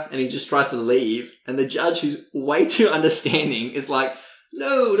like, and he just tries to leave. And the judge, who's way too understanding, is like,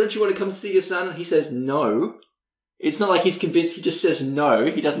 no, don't you want to come see your son? And he says no. It's not like he's convinced, he just says no.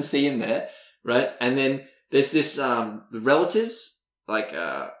 He doesn't see him there, right? And then there's this, the relatives, like,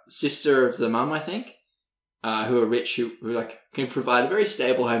 sister of the mum, I think, who are rich, who like can provide a very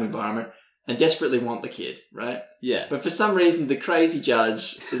stable home environment and desperately want the kid, right? Yeah. But for some reason, the crazy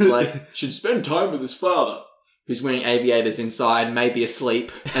judge is like, should spend time with his father, who's wearing aviators inside, maybe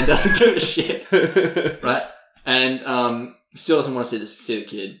asleep, and doesn't give a shit, right? And still doesn't want to see the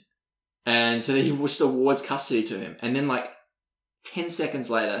kid. And so he just awards custody to him. And then like 10 seconds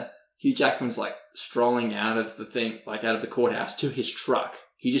later, Hugh Jackman's like strolling out of the thing, like out of the courthouse to his truck.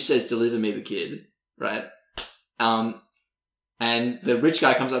 He just says, deliver me the kid, right? And the rich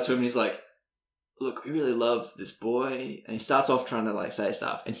guy comes up to him and he's like, look, we really love this boy. And he starts off trying to like say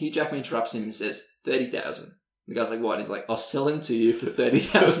stuff. And Hugh Jackman interrupts him and says, $30,000. The guy's like, what? He's like, I'll sell him to you for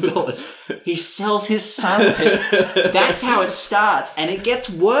 $30,000. He sells his son. That's how it starts. And it gets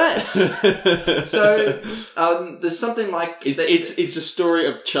worse. So, there's something like... It's a story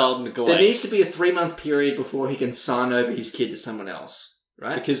of child neglect. There needs to be a 3-month period before he can sign over his kid to someone else,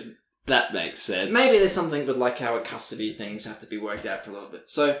 right? Because that makes sense. Maybe there's something with like how custody things have to be worked out for a little bit.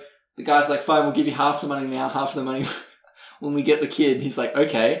 So, the guy's like, fine, we'll give you half the money now, half the money when we get the kid. He's like,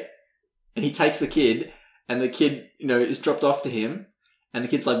 okay. And he takes the kid... And the kid, is dropped off to him. And the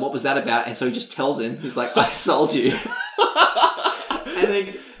kid's like, what was that about? And so he just tells him. He's like, I sold you.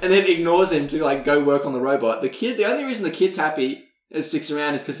 and then ignores him to like go work on the robot. The only reason the kid's happy and sticks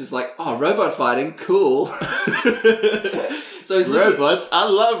around is because it's like, oh, robot fighting, cool. So he's robots. I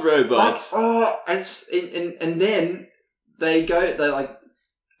love robots. And then the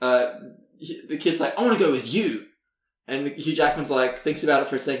kid's like, I want to go with you. And Hugh Jackman's like, thinks about it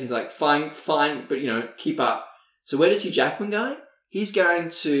for a second. He's like, fine, but, keep up. So where does Hugh Jackman go? He's going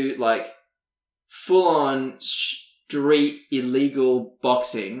to, like, full-on street illegal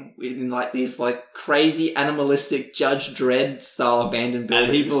boxing in, like, these, like, crazy animalistic Judge Dredd style abandoned buildings.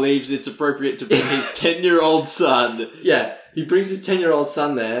 And he believes it's appropriate to bring his 10-year-old son. Yeah, he brings his 10-year-old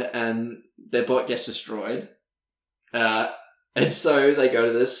son there, and their bot gets destroyed. And so they go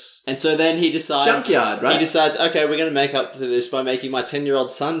to this... And so then he decides... Junkyard, right? He decides, okay, we're going to make up for this by making my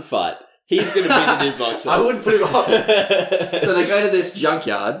 10-year-old son fight. He's going to be the new boxer. I wouldn't put him off. So they go to this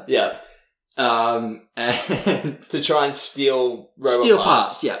junkyard. Yeah. And... to try and steal robot Steal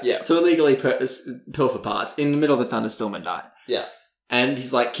parts, yeah. Yeah. To illegally pilfer parts in the middle of a thunderstorm at night. Yeah. And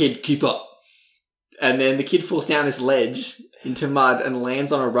he's like, kid, keep up. And then the kid falls down this ledge into mud and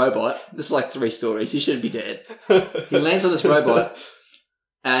lands on a robot. This is like 3 stories. He should be dead. He lands on this robot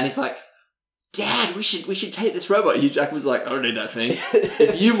and he's like, Dad, we should take this robot. Hugh Jackman's like, I don't need that thing.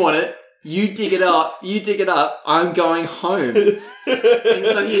 If you want it, you dig it up. I'm going home. And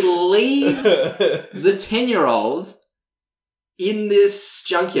so he leaves the 10-year-old in this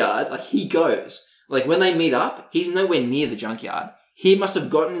junkyard. Like, he goes. Like, when they meet up, he's nowhere near the junkyard. He must have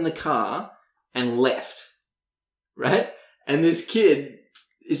gotten in the car and left, right? And this kid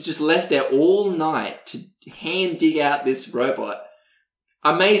is just left there all night to hand dig out this robot.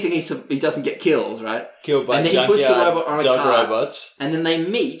 Amazing he doesn't get killed, right? Killed by and then he puts the robot on a dog cart, robots. And then they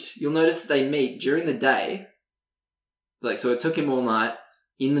meet. You'll notice that they meet during the day. Like, so it took him all night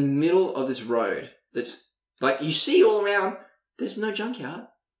in the middle of this road. That's like, you see all around, there's no junkyard.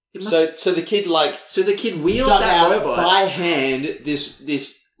 So the kid wheeled dug that out robot by hand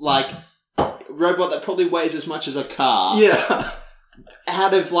this like robot that probably weighs as much as a car. Yeah.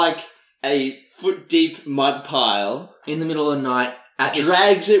 Out of like a foot deep mud pile in the middle of the night.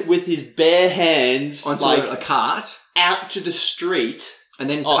 Drags it with his bare hands onto like a cart out to the street, and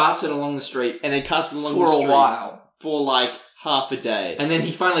then carts it along the street, and then carts it along for the street a while for like half a day, and then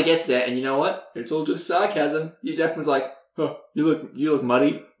he finally gets there, and you know what? It's all just sarcasm. Hugh Jackman's like, "Oh, you look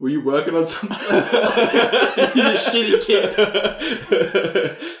muddy. Were you working on something? You shitty kid."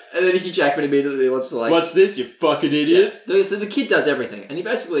 And then Hugh Jackman immediately wants to like, "What's this, you fucking idiot?" Yeah. So the kid does everything, and he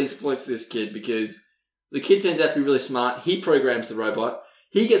basically exploits this kid because the kid turns out to be really smart. He programs the robot.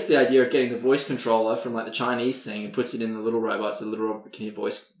 he gets the idea of getting the voice controller from like the Chinese thing and puts it in the little robot so the little robot can hear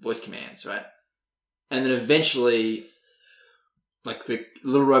voice commands, right? And then eventually, like the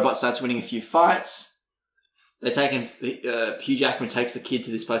little robot starts winning a few fights. They take him. Hugh Jackman takes the kid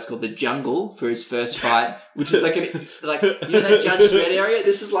to this place called the Jungle for his first fight, which is like that Judge Dredd area.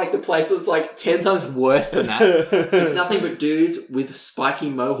 This is like the place that's like 10 times worse than that. It's nothing but dudes with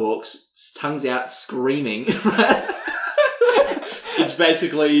spiky mohawks, tongues out, screaming. It's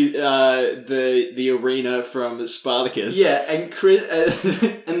basically the arena from Spartacus. Yeah, and Chris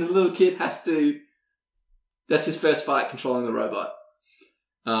and the little kid has to. That's his first fight controlling the robot.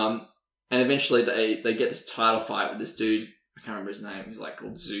 And eventually they get this title fight with this dude. I can't remember his name. He's like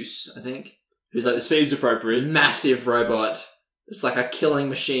called Zeus, I think. Who's like it seems appropriate. Massive robot. It's like a killing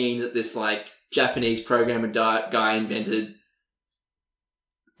machine that this like Japanese programmer guy invented.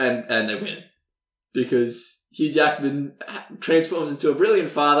 And they win. Because Hugh Jackman transforms into a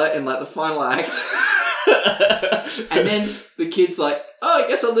brilliant father in like the final act. And then the kid's like, oh, I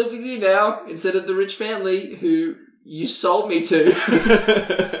guess I'll live with you now instead of the rich family who you sold me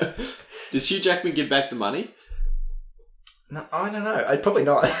to. Does Hugh Jackman give back the money? No, I don't know. I'd probably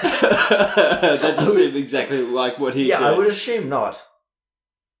not. That just seemed exactly like what he did. Yeah, I would assume not.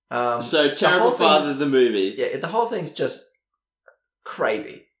 So, terrible father of the movie. Yeah, the whole thing's just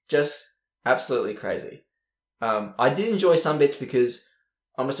crazy. Just absolutely crazy. I did enjoy some bits because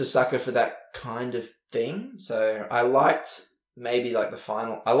I'm just a sucker for that kind of thing. So, I liked maybe like the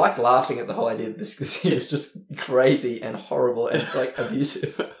final... I liked laughing at the whole idea that this it was just crazy and horrible and like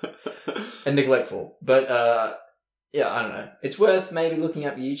abusive. And neglectful. But, yeah, I don't know. It's worth maybe looking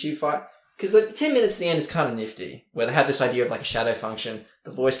up the YouTube fight. Because the 10 minutes at the end is kind of nifty. Where they have this idea of like a shadow function.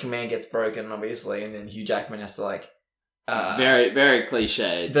 The voice command gets broken, obviously. And then Hugh Jackman has to like... very, very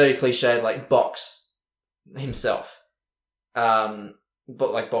cliched. Very cliched, like box himself. But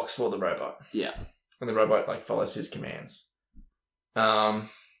like box for the robot. Yeah. And the robot like follows his commands. There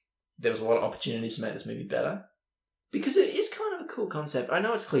was a lot of opportunities to make this movie better. Because it is kind of a cool concept. I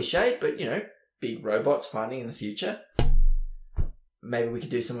know it's cliched, but, you know, big robots fighting in the future. Maybe we could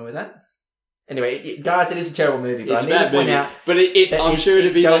do something with that. Anyway, guys, it is a terrible movie, but it's I need to point out... But I'm sure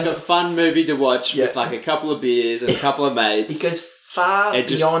it'd be like a fun movie to watch with like a couple of beers and a couple of mates. It goes far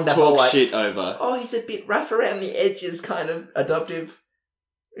beyond the whole... talk shit over. Oh, he's a bit rough around the edges, kind of adoptive...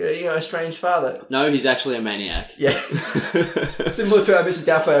 You know, a strange father. No, he's actually a maniac. Yeah. Similar to our Mr.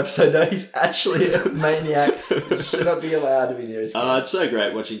 Daffo episode, no, he's actually a maniac. He should not be allowed to be near his kid. Oh, it's so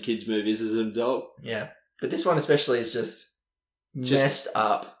great watching kids' movies as an adult. Yeah. But this one especially is just messed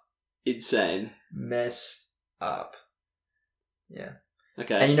up. Insane. Messed up. Yeah.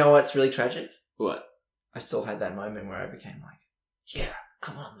 Okay. And you know what's really tragic? What? I still had that moment where I became like, yeah,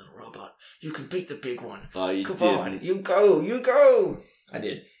 come on, little robot. You can beat the big one. Oh, you Come did. on, you go. I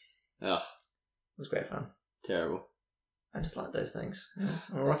did. Oh. It was great fun. Terrible. I just like those things. Yeah,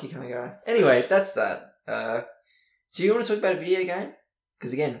 I'm a rocky kind of guy. Anyway, that's that. Do you want to talk about a video game?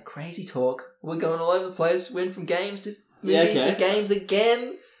 Because again, crazy talk. We're going all over the place. Went from games to movies to games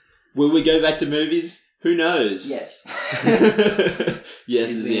again. Will we go back to movies? Who knows? Yes.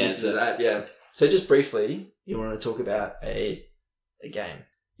 Yes is the answer to that. Yeah. So just briefly, you want to talk about a game?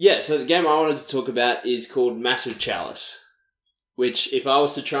 Yeah. So the game I wanted to talk about is called Massive Chalice. Which, if I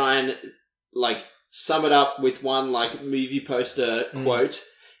was to try and, like, sum it up with one, like, movie poster quote,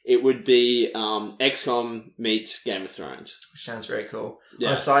 it would be XCOM meets Game of Thrones. Which sounds very cool. Yeah.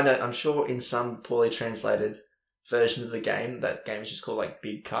 On a side note, I'm sure in some poorly translated version of the game, that game is just called, like,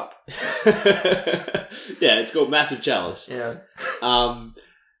 Big Cup. Yeah, it's called Massive Chalice. Yeah.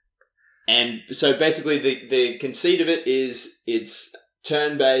 And so, basically, the conceit of it is it's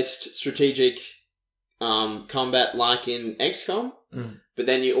turn-based, strategic... combat like in XCOM, but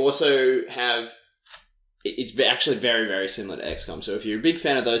then you also have... It's actually very, very similar to XCOM. So if you're a big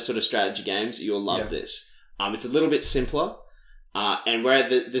fan of those sort of strategy games, you'll love this. It's a little bit simpler, and where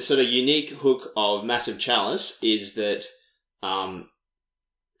the sort of unique hook of Massive Chalice is that, and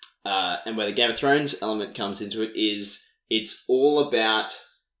where the Game of Thrones element comes into it is it's all about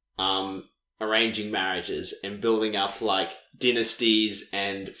arranging marriages and building up like dynasties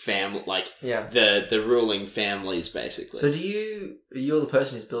and family, like the ruling families, basically. So you're the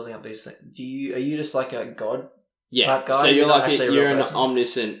person who's building up these things. Are you just like a god type guy? So you're an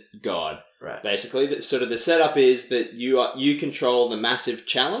omniscient god, right? Basically, that sort of the setup is that you control the Massive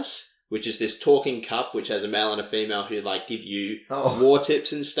Chalice, which is this talking cup, which has a male and a female who like give you war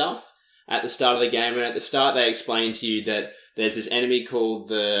tips and stuff at the start of the game. And at the start, they explain to you that there's this enemy called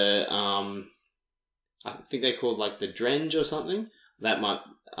the I think they're called like the Drenge or something. That might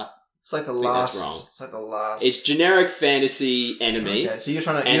It's like the last. That's wrong. It's like the last. It's generic fantasy enemy. Okay, so you're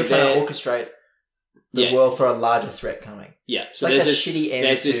trying to orchestrate the world for a larger threat coming. Yeah, so it's like a shitty end.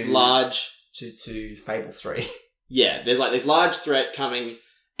 There's this large to Fable 3. Yeah, there's like this large threat coming,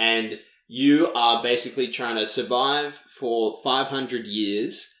 and you are basically trying to survive for 500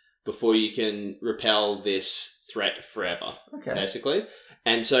 years before you can repel this threat forever. Okay, basically.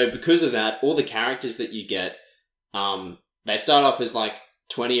 And so because of that, all the characters that you get, they start off as like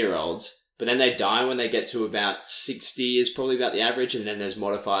 20-year-olds, but then they die when they get to about 60 is probably about the average, and then there's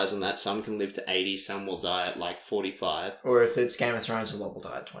modifiers on that. Some can live to 80, some will die at like 45. Or if it's Game of Thrones, a lot will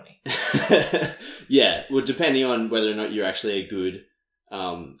die at 20. Yeah, well, depending on whether or not you're actually a good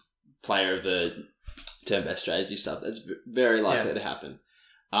player of the turn-based strategy stuff, that's very likely to happen.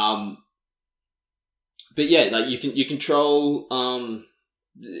 But yeah, like you control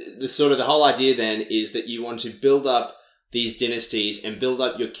the whole idea then is that you want to build up these dynasties and build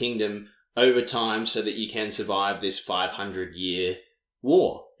up your kingdom over time so that you can survive this 500-year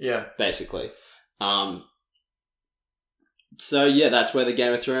war. Yeah. Basically. So yeah, that's where the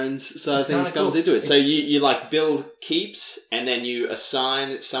Game of Thrones side of things comes into it. So you like build keeps, and then you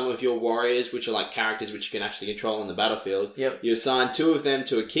assign some of your warriors, which are like characters which you can actually control on the battlefield. Yep. You assign 2 of them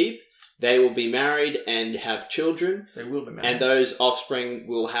to a keep. They will be married and have children. They will be married. And those offspring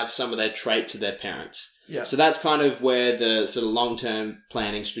will have some of their traits of their parents. Yeah. So that's kind of where the sort of long-term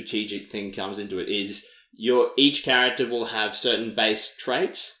planning strategic thing comes into it, is each character will have certain base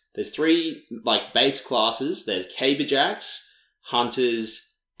traits. There's 3 like base classes. There's Caberjacks,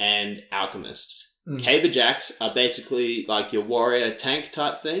 Hunters, and Alchemists. Caberjacks are basically like your warrior tank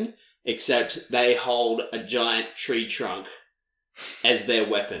type thing, except they hold a giant tree trunk as their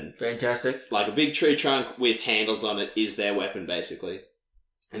weapon. Fantastic. Like a big tree trunk with handles on it is their weapon, basically.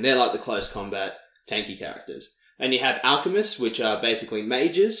 And they're like the close combat tanky characters. And you have alchemists, which are basically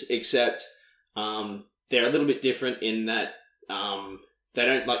mages, except they're a little bit different in that they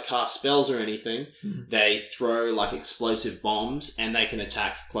don't like cast spells or anything. They throw like explosive bombs, and they can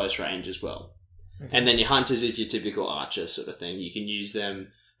attack close range as well. Okay. And then your hunters is your typical archer sort of thing. You can use them.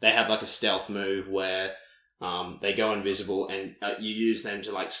 They have like a stealth move where they go invisible, and you use them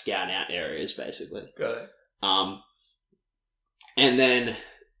to like scout out areas, basically. Got it. And then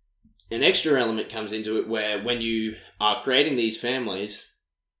an extra element comes into it where when you are creating these families,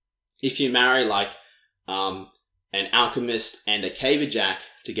 if you marry like an alchemist and a caberjack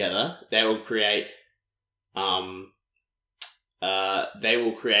together, they will create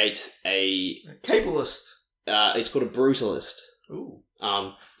a cabalist. It's called a brutalist. Ooh.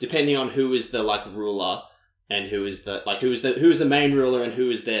 Depending on who is the like ruler. And who is the main ruler and who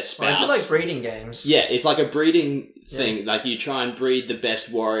is their spouse? It's like breeding games. Yeah, it's like a breeding thing. Yeah. Like you try and breed the best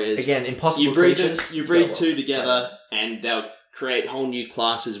warriors. Again, impossible creatures. You breed 2 together, and they'll create whole new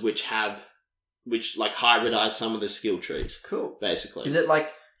classes which like hybridize some of the skill trees. Cool. Basically, is it like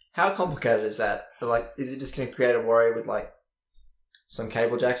how complicated is that? Like, is it just going to create a warrior with like some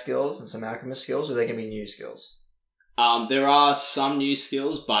cablejack skills and some alchemist skills, or are they going to be new skills? There are some new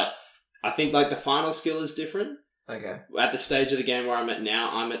skills, but I think like the final skill is different. Okay. At the stage of the game where I'm at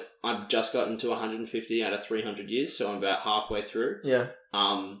now, I've just gotten to 150 out of 300 years, so I'm about halfway through. Yeah.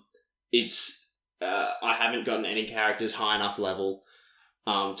 I haven't gotten any characters high enough level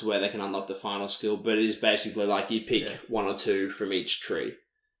to where they can unlock the final skill, but it is basically like you pick 1 or 2 from each tree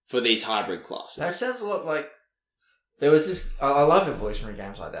for these hybrid classes. That sounds a lot like there was this. I love evolutionary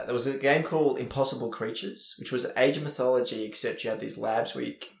games like that. There was a game called Impossible Creatures, which was Age of Mythology, except you had these labs where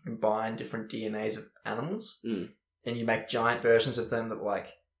you combine different DNAs of animals, and you make giant versions of them that were like,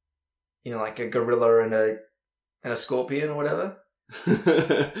 like a gorilla and a scorpion or whatever.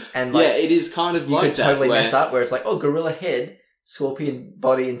 And like, it is kind of like that. You could totally mess up where it's like, gorilla head, scorpion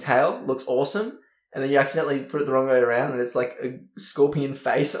body and tail looks awesome. And then you accidentally put it the wrong way around, and it's like a scorpion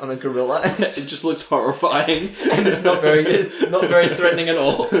face on a gorilla. It just looks horrifying, and it's not very threatening at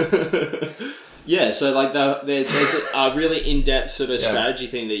all. Yeah, so like there's a really in-depth sort of strategy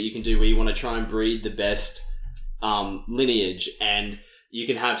thing that you can do where you want to try and breed the best lineage, and you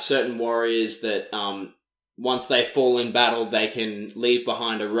can have certain warriors that once they fall in battle, they can leave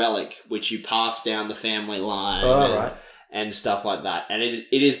behind a relic which you pass down the family line. Oh, right. And stuff like that. And it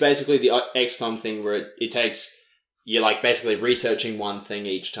is basically the XCOM thing where it takes, you're like basically researching one thing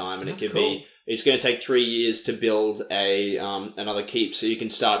each time, and it's going to take 3 years to build another keep, so you can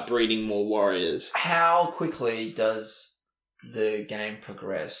start breeding more warriors. How quickly does the game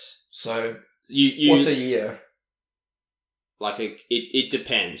progress? So what's a year? Like it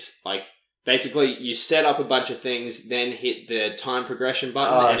depends. Like basically you set up a bunch of things, then hit the time progression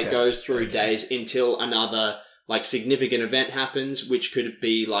button, and it goes through days until another like significant event happens, which could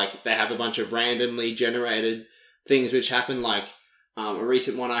be like they have a bunch of randomly generated things which happen. Like a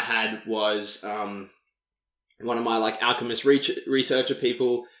recent one I had was one of my like alchemist researcher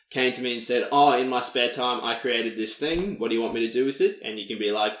people came to me and said, "Oh, in my spare time, I created this thing. What do you want me to do with it?" And you can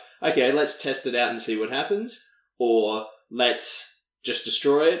be like, "Okay, let's test it out and see what happens," or let's just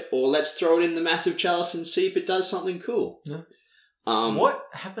destroy it, or let's throw it in the massive chalice and see if it does something cool. Yeah. What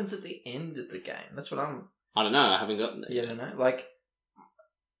happens at the end of the game? That's what I don't know. I haven't gotten there. Yeah, I don't know. Like,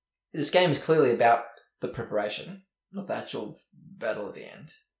 this game is clearly about the preparation, not the actual battle at the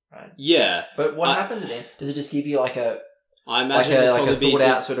end, right? Yeah. But what happens at the end? Does it just give you like a... I imagine like a thought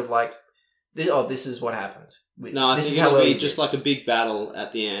out sort of like, this is what happened. No, I think it'll be just like a big battle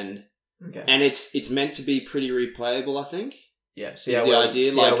at the end. Okay. And it's meant to be pretty replayable, I think. Yeah, see how well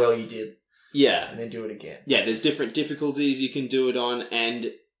you did. Yeah. And then do it again. Yeah, there's different difficulties you can do it on,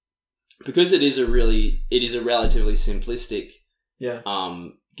 and because it is a relatively simplistic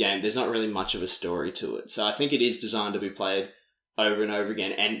game, there's not really much of a story to it. So I think it is designed to be played over and over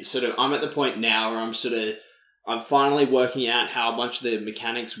again. And sort of I'm at the point now where I'm finally working out how a bunch of the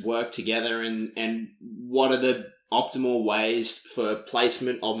mechanics work together and what are the optimal ways for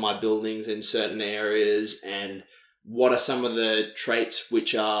placement of my buildings in certain areas, and what are some of the traits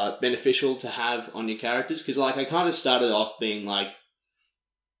which are beneficial to have on your characters. Because like I kind of started off being like,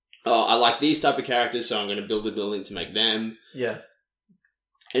 oh, I like these type of characters, so I'm going to build a building to make them. Yeah.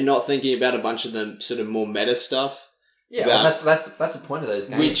 And not thinking about a bunch of the sort of more meta stuff. Yeah, well, that's the point of those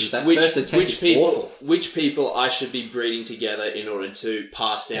games. Which people I should be breeding together in order to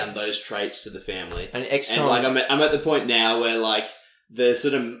pass down those traits to the family. And XCOM, and like I'm at the point now where like the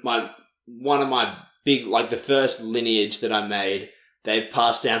sort of one of my big, like the first lineage that I made, they've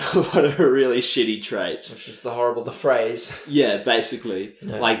passed down a lot of really shitty traits. Which is the phrase. Yeah, basically.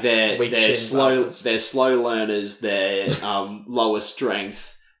 Yeah. Like they're slow learners, they're lower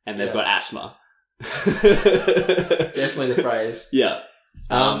strength, and they've got asthma. Definitely the phrase. Yeah.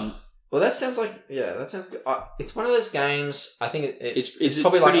 Well, that sounds good. It's one of those games. I think it's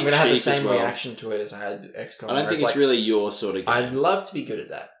probably like I'm going to have the same reaction to it as I had XCOM. I don't think it's really your sort of game. I'd love to be good at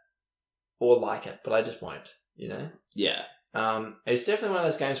that, or like it, but I just won't. You know. Yeah. It's definitely one of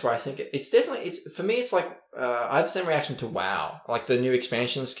those games where I think it's for me. It's like I have the same reaction to WoW. Like the new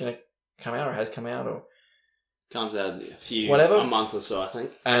expansion's going to come out or has come out or. Comes out a month or so, I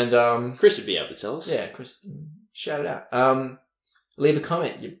think. And Chris would be able to tell us. Yeah, Chris, shout it out. Leave a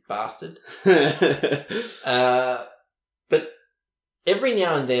comment, you bastard. But every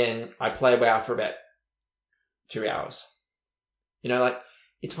now and then I play WoW for about 2 hours. You know, like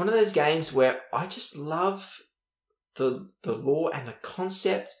it's one of those games where I just love the lore and the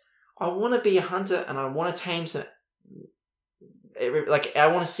concept. I want to be a hunter and I want to tame some. Like I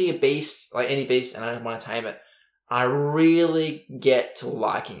want to see a beast, like any beast, and I want to tame it. I really get to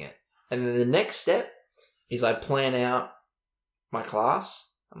liking it. And then the next step is I plan out my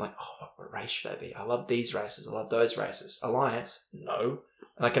class. I'm like, oh, what race should I be? I love these races. I love those races. Alliance? No.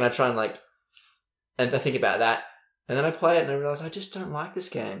 Like, and I try and and I think about that. And then I play it and I realize I just don't like this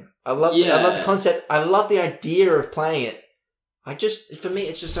game. I love the concept. I love the idea of playing it. For me,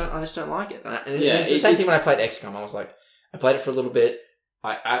 I just don't like it. And it's the same thing when I played XCOM. I was like, I played it for a little bit.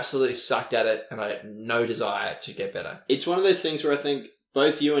 I absolutely sucked at it, and I had no desire to get better. It's one of those things where I think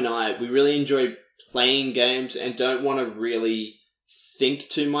both you and I, we really enjoy playing games and don't want to really think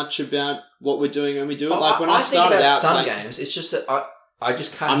too much about what we're doing when we do it. Like when I started think about out, some games, it's just that I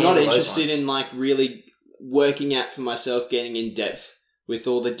just can't. I'm not interested in like really working out for myself, getting in depth with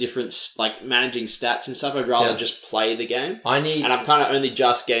all the different like managing stats and stuff. I'd rather just play the game. And I'm kind of only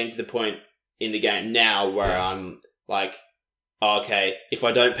just getting to the point in the game now where I'm like, okay, if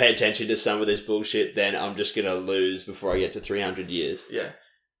I don't pay attention to some of this bullshit, then I'm just going to lose before I get to 300 years. Yeah.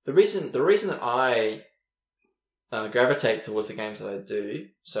 The reason that I gravitate towards the games that I do,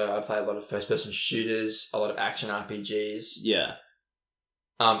 so I play a lot of first-person shooters, a lot of action RPGs. Yeah.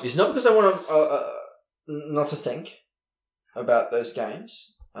 Is not because I want to not to think about those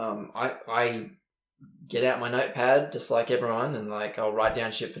games. I get out my notepad just like everyone, and like I'll write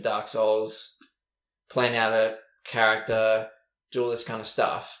down shit for Dark Souls, plan out a character, do all this kind of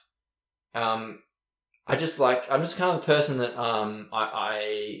stuff. I'm just kind of the person that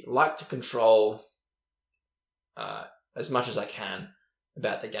I like to control as much as I can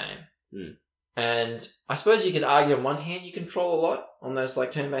about the game. Mm. And I suppose you could argue on one hand you control a lot on those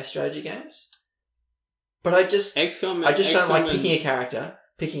like turn-based strategy games. But I just don't like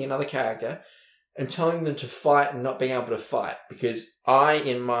picking another character and telling them to fight and not being able to fight, because I,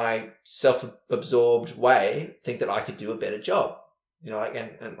 in my self-absorbed way, think that I could do a better job. You know, like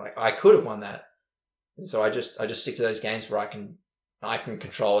and like I could have won that. So I just stick to those games where I can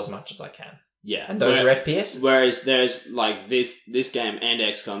control as much as I can. Yeah. And those are FPS. Whereas there's like this game and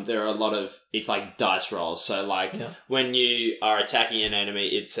XCOM, there are a lot of, it's like dice rolls. So like when you are attacking an enemy,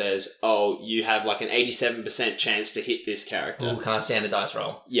 it says, oh, you have like an 87% chance to hit this character. Ooh, can't stand the dice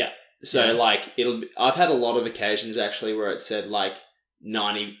roll. Yeah. So like I've had a lot of occasions actually where it said like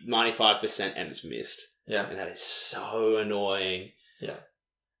 95% and it's missed. Yeah. And that is so annoying. Yeah.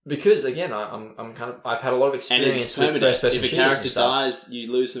 Because again, I've had a lot of experience with first-person shooters. If a character dies,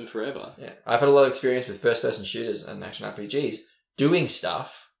 you lose them forever. Yeah, I've had a lot of experience with first-person shooters and action RPGs doing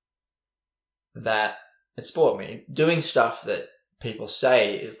stuff that it spoiled me. Doing stuff that people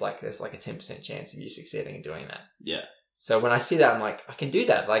say is like there's like a 10% chance of you succeeding in doing that. Yeah. So when I see that, I'm like, I can do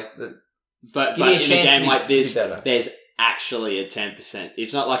that. Like, but in a game like this, there's actually a 10%.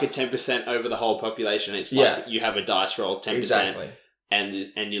 It's not like a 10% over the whole population. It's like you have a dice roll 10%. Exactly. And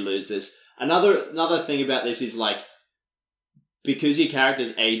you lose this. Another thing about this is like, because your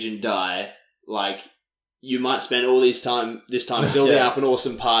characters age and die, like you might spend all this time building up an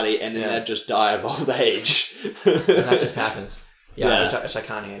awesome party, and then they'll just die of old age. And that just happens. Which I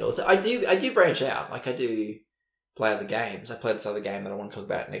can't handle. I do branch out. Like I do play other games. I played this other game that I want to talk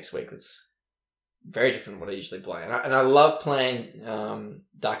about next week. That's very different from what I usually play, and I love playing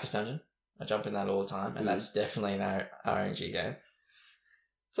Darkest Dungeon. I jump in that all the time, and that's definitely an RNG game.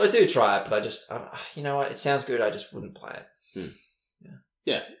 So I do try it, but I just, you know what, it sounds good, I just wouldn't play it.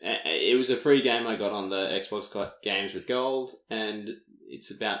 Yeah, it was a free game I got on the Xbox Games with Gold, and it's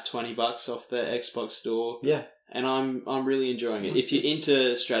about $20 off the Xbox store. Yeah. And I'm really enjoying it. If you're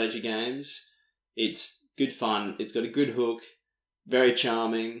into strategy games, it's good fun, it's got a good hook, very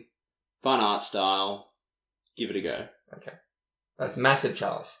charming, fun art style. Give it a go. Okay. That's Massive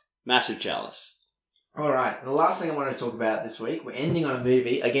Chalice. Massive Chalice. All right, the last thing I want to talk about this week, we're ending on a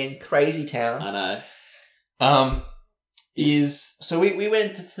movie again. Crazy Town. I know. So we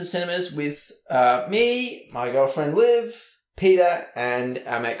went to the cinemas with me, my girlfriend Liv, Peter, and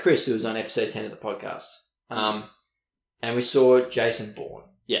our mate Chris, who was on episode 10 of the podcast. And we saw Jason Bourne.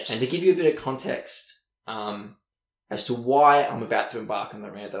 Yes. And to give you a bit of context as to why I'm about to embark on the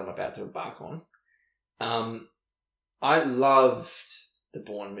rant that I'm about to embark on, I loved the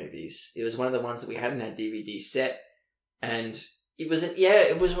Bourne movies. It was one of the ones that we had in our DVD set, and it was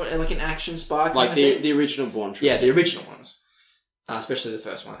like an action spy kind of thing. The original Bourne trilogy. Yeah, the original ones, especially the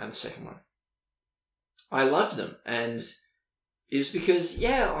first one and the second one. I loved them, and it was because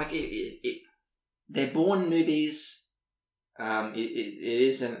they're Bourne movies. It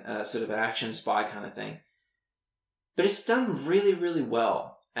is a sort of an action spy kind of thing, but it's done really, really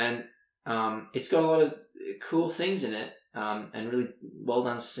well, and it's got a lot of cool things in it. And really well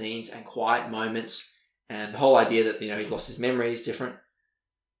done scenes and quiet moments, and the whole idea that he's lost his memory is different.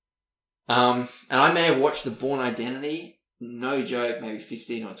 And I may have watched The Bourne Identity, no joke, maybe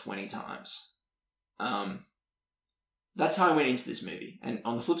 15 or 20 times. That's how I went into this movie. And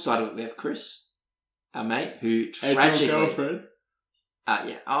on the flip side of it, we have Chris, our mate, who tragically. And your girlfriend?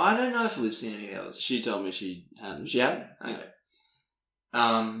 Yeah. Oh, I don't know if Liv's seen any of the others. She told me she hadn't. She hadn't? Okay.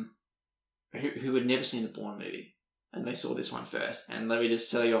 Who had never seen the Bourne movie. And they saw this one first. And let me just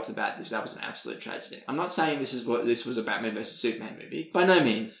tell you off the bat, that was an absolute tragedy. I'm not saying this was a Batman vs. Superman movie. By no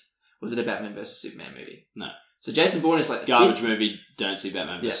means was it a Batman vs. Superman movie. No. So Jason Bourne is like the garbage movie, don't see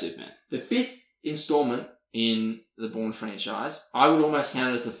Batman vs. Superman. The fifth installment in the Bourne franchise. I would almost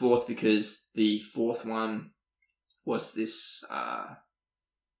count it as the fourth because the fourth one was this...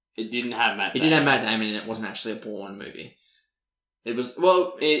 it didn't have Matt Damon. It didn't have Matt Damon in it. It wasn't actually a Bourne movie. It was...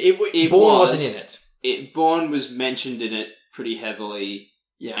 Well, Bourne wasn't in it. Bourne was mentioned in it pretty heavily,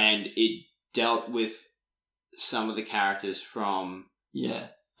 and it dealt with some of the characters from the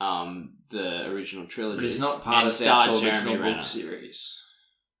original trilogy. But it's not part of the actual original book series.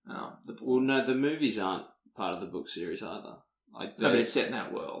 The movies aren't part of the book series either. No, but it's set in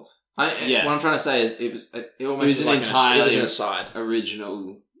that world. What I'm trying to say is it was an entirely aside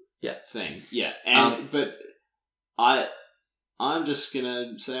original thing. Yeah, but I'm just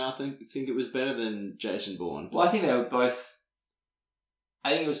gonna say I think it was better than Jason Bourne. Well, I think they were both.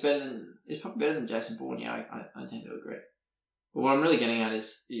 I think it's probably better than Jason Bourne. Yeah, I tend to agree. But what I'm really getting at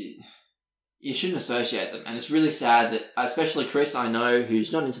is you shouldn't associate them, and it's really sad that, especially Chris, I know,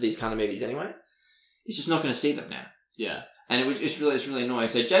 who's not into these kind of movies anyway, he's just not going to see them now. Yeah, and it's really annoying.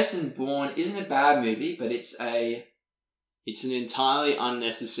 So Jason Bourne isn't a bad movie, but it's an entirely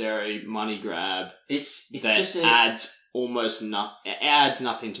unnecessary money grab. It's that just adds almost nothing. It adds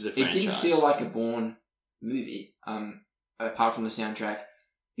nothing to the franchise. It didn't feel like a Bourne movie. Apart from the soundtrack,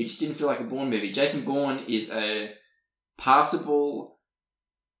 it just didn't feel like a Bourne movie. Jason Bourne is a passable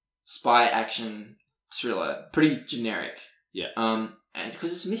spy action thriller, pretty generic. Yeah. And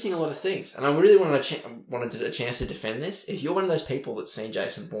because it's missing a lot of things, and I really wanted a chance to defend this. If you're one of those people that's seen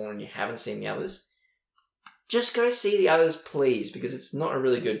Jason Bourne and you haven't seen the others, just go see the others, please, because it's not a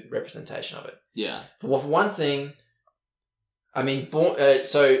really good representation of it. Yeah. For one thing, I mean,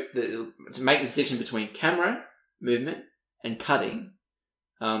 to make the distinction between camera movement and cutting,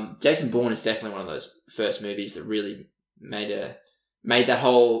 Jason Bourne is definitely one of those first movies that really made that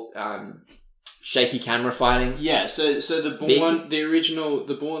whole shaky camera fighting. Yeah, so the Bourne, the original,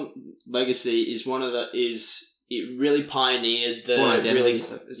 the Bourne Legacy is it really pioneered the Bourne Identity.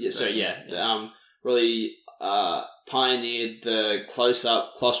 Really pioneered the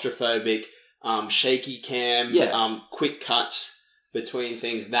close-up, claustrophobic, shaky cam, quick cuts between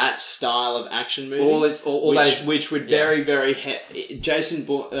things. That style of action movie, which would very, very Jason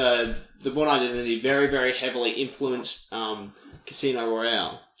Bourne, the Bourne Identity, very, very heavily influenced Casino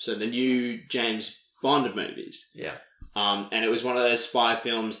Royale. So the new James Bond movies. Yeah. And it was one of those spy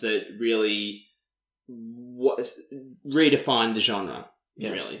films that really redefined the genre.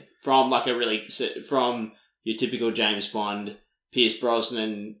 Yeah. Really. From your typical James Bond, Pierce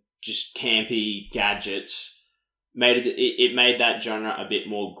Brosnan, just campy gadgets, it made that genre a bit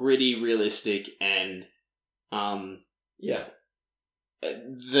more gritty, realistic, and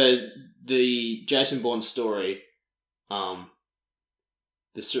the Jason Bourne story,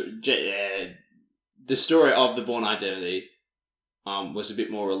 the story of the Bourne Identity was a bit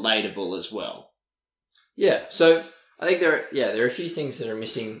more relatable as well. Yeah, so I think there are a few things that are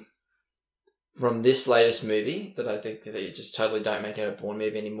missing from this latest movie that I think that they just totally don't make it a Bourne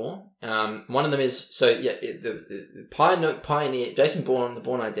movie anymore. One of them is the pioneer Jason Bourne, the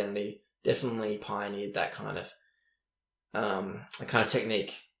Bourne Identity definitely pioneered that kind of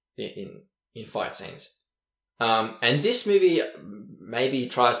technique in fight scenes. And this movie maybe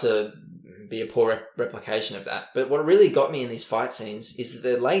tries to be a poor replication of that. But what really got me in these fight scenes is that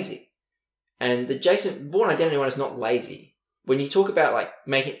they're lazy. And the Jason Bourne Identity one is not lazy. When you talk about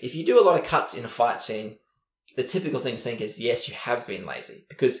if you do a lot of cuts in a fight scene, the typical thing to think is, yes, you have been lazy,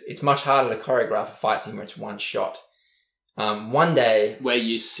 because it's much harder to choreograph a fight scene where it's one shot. One day, where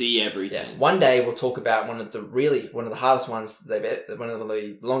you see everything. Yeah, one day we'll talk about one of the hardest ones one of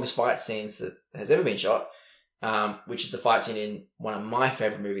the longest fight scenes that has ever been shot, which is the fight scene in one of my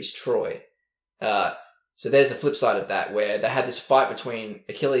favorite movies, Troy. So there's the flip side of that, where they had this fight between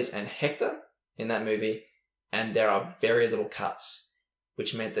Achilles and Hector in that movie, and there are very little cuts,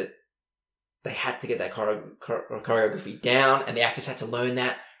 which meant that they had to get that choreography down, and the actors had to learn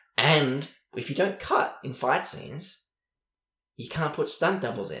that. And if you don't cut in fight scenes, you can't put stunt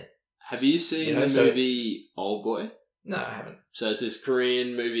doubles in. Have you seen the movie Old Boy? No, I haven't. So it's this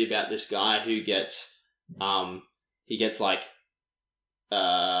Korean movie about this guy who gets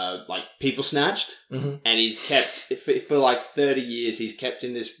people snatched, mm-hmm. and he's kept for 30 years. He's kept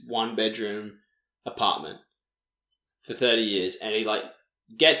in this 1-bedroom apartment for 30 years, and he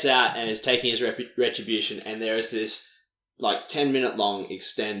gets out and is taking his retribution. And there is this 10-minute long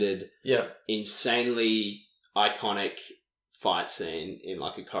extended, insanely iconic fight scene in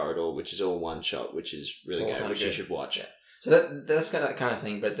a corridor, which is all one shot, which is really good, which you should watch. Yeah. So that's that kind of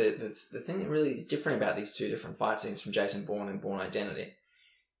thing. But the thing that really is different about these two different fight scenes from Jason Bourne and Bourne Identity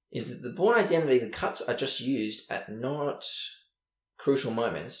is that the Bourne Identity, the cuts are just used at not crucial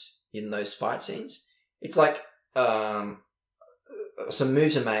moments in those fight scenes. It's some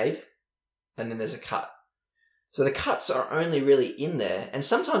moves are made, and then there's a cut. So the cuts are only really in there, and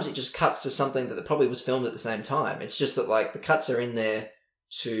sometimes it just cuts to something that probably was filmed at the same time. It's just that the cuts are in there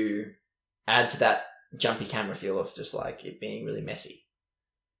to add to that jumpy camera feel of just it being really messy.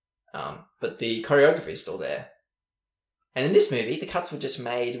 But the choreography is still there. And in this movie, the cuts were just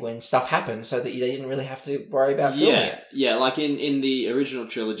made when stuff happened, so that they didn't really have to worry about filming it. Yeah, in the original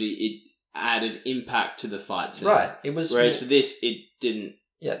trilogy, it added impact to the fight scene. Right. It was. Whereas for this, it didn't.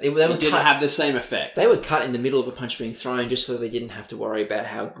 Yeah, it didn't have the same effect. They would cut in the middle of a punch being thrown just so they didn't have to worry about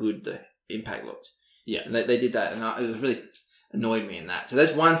how good the impact looked. Yeah. And they did that, and it was really annoyed me in that. So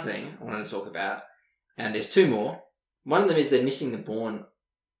there's one thing I wanted to talk about, and there's two more. One of them is they're missing the Bourne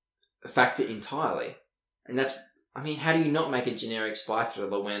factor entirely. And that's, how do you not make a generic spy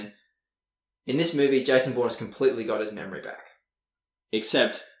thriller when in this movie Jason Bourne has completely got his memory back?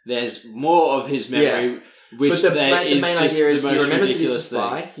 Except there's more of his memory. Yeah. But the main idea is he remembers he's a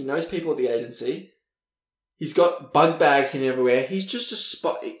spy. He knows people at the agency. He's got bug bags in everywhere. He's just a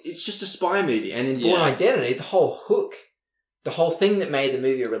spy. It's just a spy movie. And in Bourne Identity, the whole hook, the whole thing that made the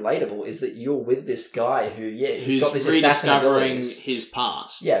movie relatable is that you're with this guy who's got this assassin abilities. His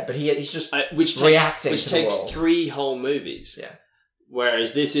past. Yeah, but he's just which reacting which to takes the world. 3 whole movies. Yeah.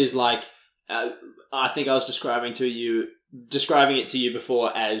 Whereas this is I think I was describing it to you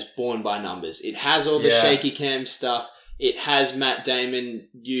before as Bourne by numbers. It has all the shaky cam stuff. It has Matt Damon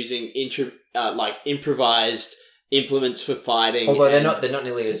using improvised implements for fighting. Although they're not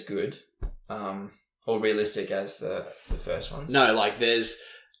nearly as good or realistic as the first ones. No, like there's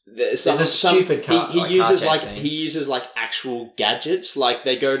a stupid car. He uses actual gadgets. Like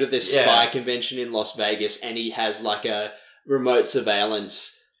they go to this spy convention in Las Vegas, and he has like a remote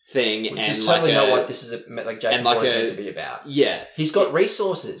surveillance thing, which is totally not what this is like. Jason Bourne is meant to be about. Yeah, he's got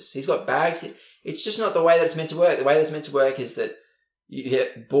resources. He's got bags. It's just not the way that it's meant to work. The way that it's meant to work is that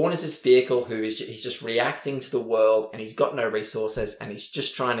Bourne is this vehicle he's just reacting to the world, and he's got no resources, and he's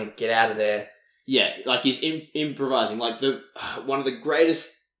just trying to get out of there. Yeah, like he's improvising. Like one of the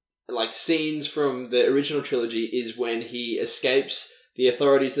greatest scenes from the original trilogy is when he escapes the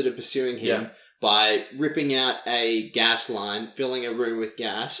authorities that are pursuing him by ripping out a gas line, filling a room with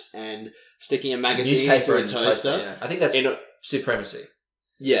gas, and sticking a magazine into a toaster. Yeah. I think that's Supremacy.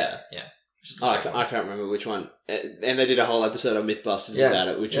 Yeah. Yeah. I can't remember which one. And they did a whole episode on Mythbusters about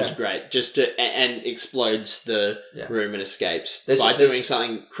it, which was great. And explodes the room and escapes by doing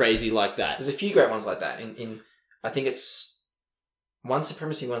something crazy like that. There's a few great ones like that. In I think it's one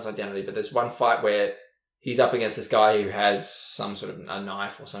Supremacy, one's Identity, but there's one fight where he's up against this guy who has some sort of a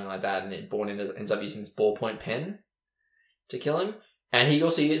knife or something like that, and Bourne ends up using this ballpoint pen to kill him. And he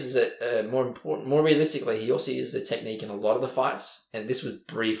also uses it more realistically. He also uses the technique in a lot of the fights, and this was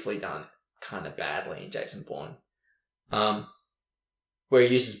briefly done kind of badly in Jason Bourne, where he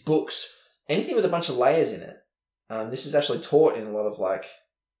uses books, anything with a bunch of layers in it. This is actually taught in a lot of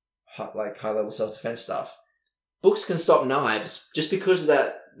high level self defense stuff. Books can stop knives just because of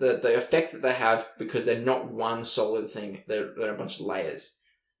that the effect that they have, because they're not one solid thing. They're a bunch of layers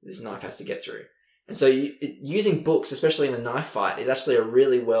this knife has to get through. And so using books, especially in a knife fight, is actually a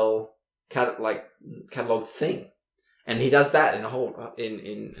really well catalogued thing. And he does that in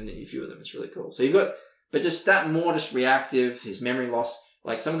a few of them. It's really cool. So you've got, but just that more just reactive, his memory loss.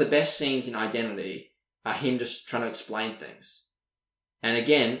 Like some of the best scenes in Identity are him just trying to explain things. And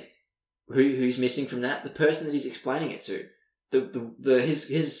again, who's missing from that? The person that he's explaining it to.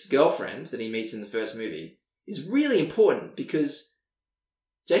 His girlfriend that he meets in the first movie is really important, because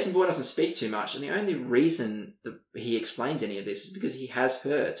Jason Bourne doesn't speak too much, and the only reason that he explains any of this is because he has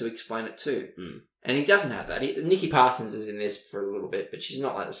her to explain it to. And he doesn't have that. Nikki Parsons is in this for a little bit, but she's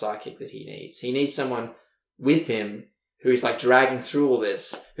not like the sidekick that he needs. He needs someone with him who is dragging through all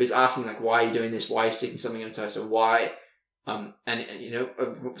this, who's asking why are you doing this? Why are you sticking something in a toaster? Why? Some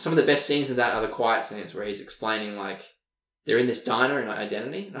of the best scenes of that are the quiet scenes where he's explaining they're in this diner in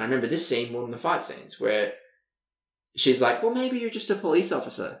Identity. And I remember this scene more than the fight scenes, where she's like, well, maybe you're just a police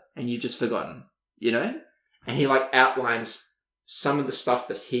officer and you've just forgotten, And he outlines some of the stuff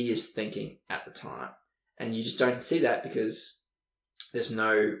that he is thinking at the time. And you just don't see that because there's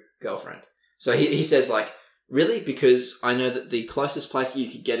no girlfriend. So he says really? Because I know that the closest place that you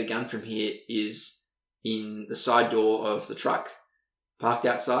could get a gun from here is in the side door of the truck parked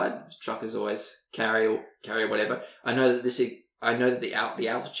outside. The truckers always carry or whatever. I know that the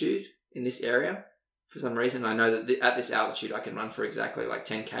altitude in this area, for some reason, I know that at this altitude I can run for exactly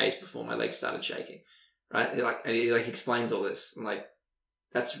 10 Ks before my legs started shaking. Right? And he explains all this. And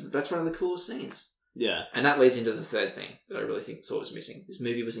that's one of the coolest scenes. Yeah. And that leads into the third thing that I really think was missing. This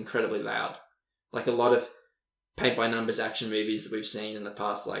movie was incredibly loud. A lot of paint by numbers action movies that we've seen in the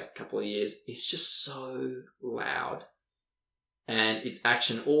past couple of years, it's just so loud. And it's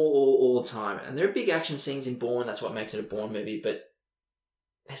action all the time. And there are big action scenes in Bourne, that's what makes it a Bourne movie, but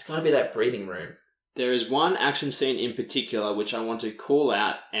there's got to be that breathing room. There is one action scene in particular which I want to call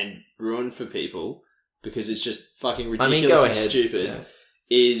out and ruin for people, because it's just fucking ridiculous and stupid. Yeah.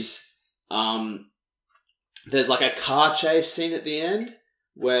 Is there's a car chase scene at the end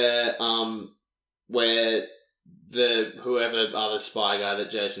where the whoever other spy guy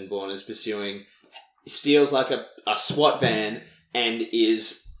that Jason Bourne is pursuing steals a SWAT van and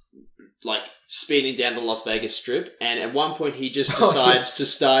is speeding down the Las Vegas Strip, and at one point he just decides to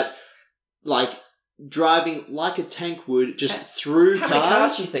start driving like a tank would through cars. How many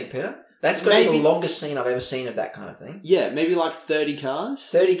cars do you think, Peter? That's got to be the longest scene I've ever seen of that kind of thing. Yeah, maybe 30 cars.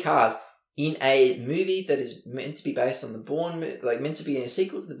 30 cars in a movie that is meant to be based on the Bourne, meant to be a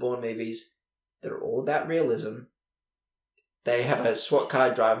sequel to the Bourne movies that are all about realism. They have a SWAT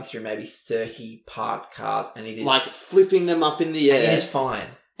car driving through maybe 30 parked cars, and it is flipping them up in the air. And it is fine.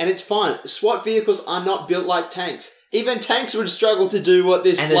 And it's fine. SWAT vehicles are not built like tanks. Even tanks would struggle to do what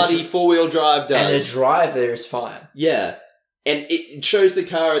this bloody four-wheel drive does. And a driver is fine. Yeah. And it shows the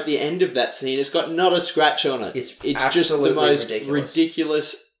car at the end of that scene. It's got not a scratch on it. It's just the most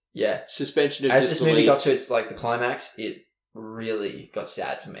ridiculous suspension of as disbelief. this movie got to its like the climax, it really got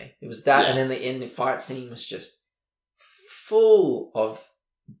sad for me. It was that, and then the end fight scene was just full of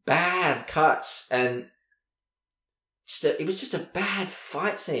bad cuts, and it was just a bad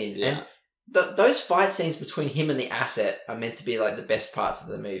fight scene. Yeah. And those fight scenes between him and the asset are meant to be like the best parts of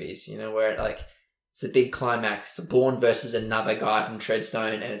the movies, you know, where it's the big climax. It's a Bourne versus another guy from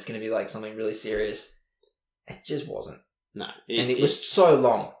Treadstone, and it's going to be like something really serious. It just wasn't. No. It was so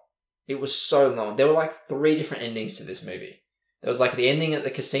long. It was so long. There were like 3 different endings to this movie. There was like the ending at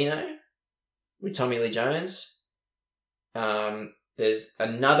the casino with Tommy Lee Jones. There's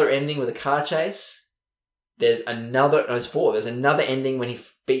another ending with a car chase. There's 4. There's another ending when he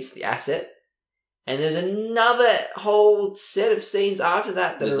beats the asset. And there's another whole set of scenes after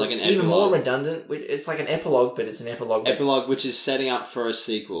that that are like even more redundant. It's like an epilogue, but it's an epilogue. Epilogue, which is setting up for a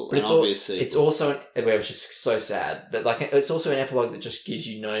sequel, but it's also, which is so sad, but like it's also an epilogue that just gives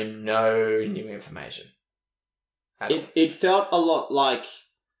you no new information. It felt a lot like...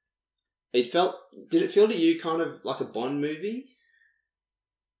 Did it feel to you kind of like a Bond movie?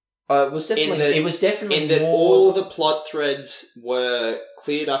 It was definitely in that all the plot threads were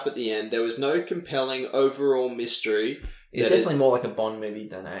cleared up at the end. There was no compelling overall mystery. It's definitely more like a Bond movie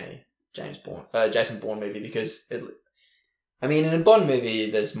than a Jason Bourne movie, because in a Bond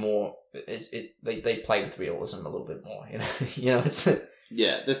movie, there's more. They play with realism a little bit more. You know, it's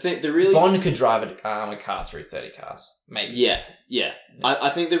the really Bond could drive a car through 30 cars, maybe. Yeah. I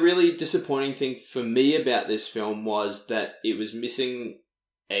think the really disappointing thing for me about this film was that it was missing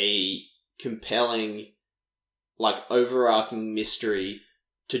a compelling, like, overarching mystery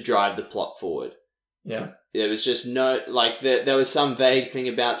to drive the plot forward. Yeah. There was just no, like, there was some vague thing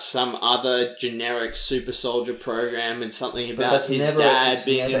about some other generic super soldier program and something about his dad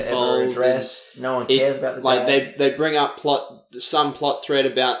being involved. No one cares about the dad. Like, they bring up some plot thread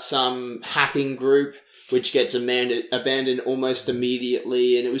about some hacking group which gets abandoned almost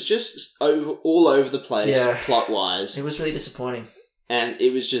immediately, and it was just all over the place, plot-wise. It was really disappointing. And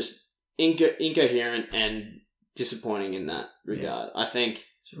it was just incoherent and disappointing in that regard. I think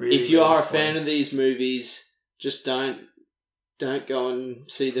really, if you are a fan of these movies, just don't go and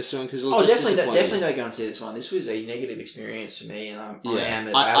see this one, because definitely don't go and see this one. This was a negative experience for me, and I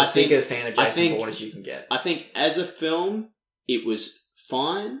was as big a fan of Jason Bourne as you can get. I think as a film, it was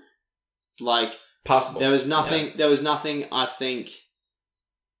fine. Like, passable. There was nothing. There was nothing. I think,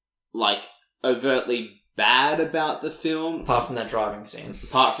 like, overtly bad about the film, apart from that driving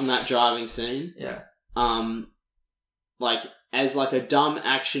scene. Yeah. Like, as like a dumb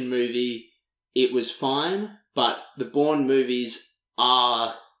action movie, it was fine, but the Bourne movies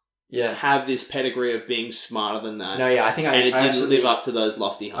have this pedigree of being smarter than that. No, yeah, I think it didn't live up to those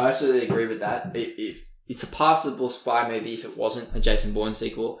lofty heights. I absolutely agree with that. It's a passable spy movie if it wasn't a Jason Bourne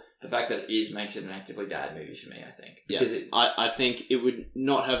sequel. The fact that it is makes it an actively bad movie for me, I think. Because I think it would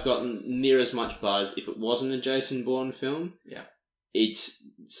not have gotten near as much buzz if it wasn't a Jason Bourne film. Yeah. It's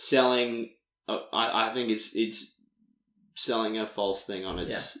selling... I think it's selling a false thing on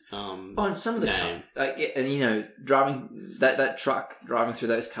its and some of the name. Driving... That truck driving through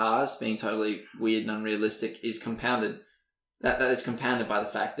those cars being totally weird and unrealistic is compounded... That is compounded by the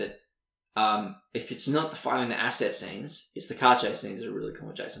fact that if it's not the finding the asset scenes, it's the car chase scenes that are really cool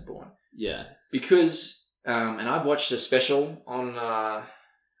with Jason Bourne. Yeah. Because, and I've watched a special on, I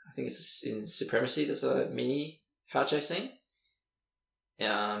think it's in Supremacy, there's a mini car chase scene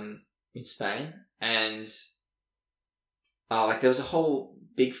in Spain, and there was a whole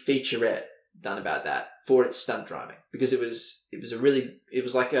big featurette done about that for its stunt driving, because it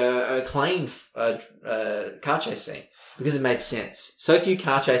was like a acclaimed car chase scene. Because it made sense. So few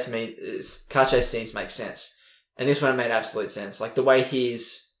car chase scenes make sense. And this one made absolute sense. Like the way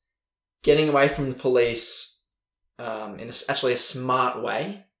he's getting away from the police in actually a smart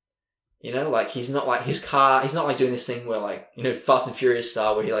way. You know, like he's not like he's not like doing this thing where, like, you know, Fast and Furious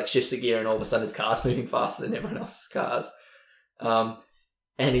style, where he like shifts the gear and all of a sudden his car's moving faster than everyone else's cars.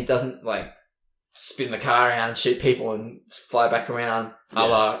 And he doesn't like spin the car around and shoot people and fly back around a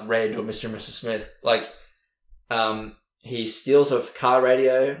la Red or Mr. and Mrs. Smith. Like, he steals a car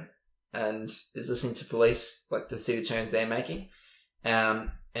radio and is listening to police, like, to see the changes they're making. And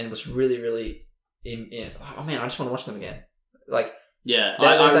was really, really... oh, man, I just want to watch them again. Like... Yeah,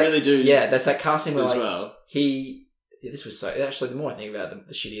 I really do. Yeah, there's that car scene where, like, well. this was so... Actually, the more I think about it,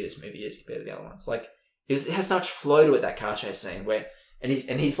 the shittier this movie is compared to the other ones. Like, it has such flow to it, that car chase scene, where... And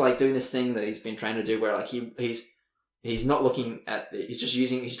he's like, doing this thing that he's been trained to do, where, like, he's not looking at...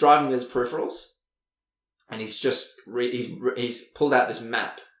 He's driving with his peripherals. And he's just he's pulled out this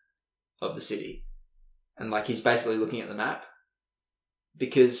map of the city, and like he's basically looking at the map,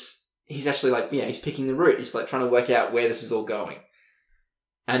 because he's actually like, he's picking the route. He's like trying to work out where this is all going.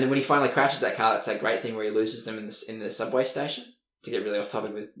 And then when he finally crashes that car, that's that great thing where he loses them in the subway station. To get really off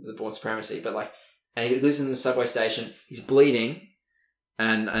topic with the Bourne supremacy, but like, and he loses them in the subway station. He's bleeding,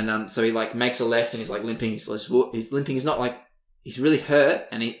 and so he like makes a left, and he's like limping. He's limping. He's not like he's really hurt,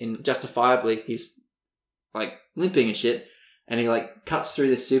 and justifiably he's like limping and shit. And he like cuts through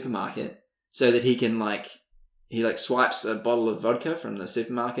this supermarket so that he can he swipes a bottle of vodka from the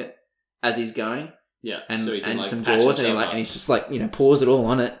supermarket as he's going. Yeah, and so he can, some gauze, and he's just pours it all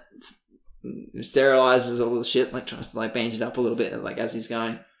on it. Sterilizes all the shit, tries to bandage it up a little bit, as he's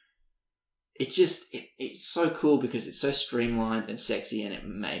going. It's so cool because it's so streamlined and sexy, and it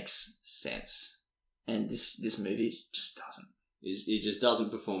makes sense. And this movie just doesn't. He just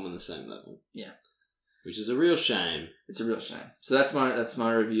doesn't perform on the same level. Yeah, which is a real shame. It's a real shame. So that's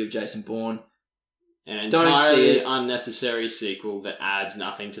my review of Jason Bourne. An entirely unnecessary sequel that adds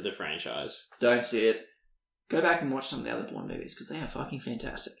nothing to the franchise. Don't see it. Go back and watch some of the other Bourne movies because they are fucking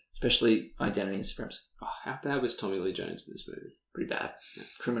fantastic. Especially Identity and Supremacy. Oh, how bad was Tommy Lee Jones in this movie? Pretty bad. Yeah.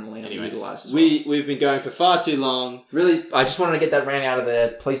 Criminally underutilized as well. We've been going for far too long. Really, I just wanted to get that rant out of there.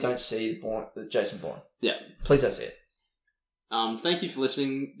 Please don't see the Jason Bourne. Yeah. Please don't see it. Thank you for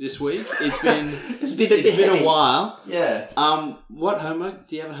listening this week. It's been it's been a while. Yeah. What homework?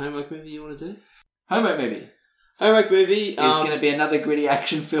 Do you have a homework movie you want to do? Homework movie. Homework movie is going to be another gritty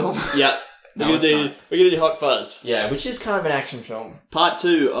action film. Yeah. We're gonna do Hot Fuzz. Yeah, which is kind of an action film. Part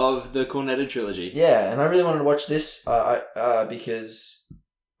 2 of the Cornetto trilogy. Yeah, and I really wanted to watch this because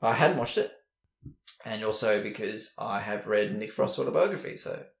I hadn't watched it, and also because I have read Nick Frost's autobiography.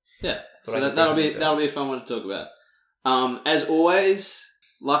 So yeah, so that'll be a fun one to talk about. As always,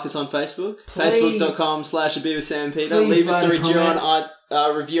 like us on Facebook, facebook.com/abeerwithsamandpeter. Leave us a review on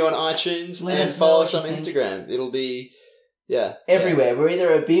iTunes and follow us on Instagram. It'll be. Yeah. Everywhere. Yeah. We're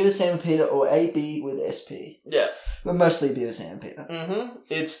either a B with Sam and Peter or AB with SP. Yeah. We're mostly B with Sam and Peter. Mm-hmm.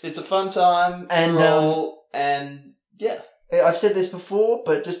 It's a fun time. And yeah. I've said this before,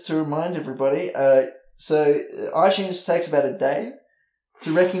 but just to remind everybody, so iTunes takes about a day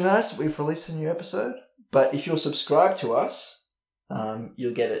to recognise we've released a new episode. But if you're subscribed to us,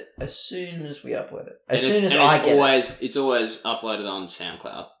 you'll get it as soon as we upload it. As soon as I get it. It's always uploaded on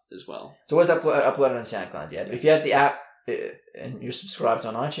SoundCloud as well. It's always uploaded on SoundCloud, yeah. But if you have the app, and you're subscribed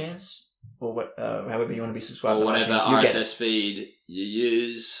on iTunes, or however you want to be subscribed or on iTunes, whatever RSS feed you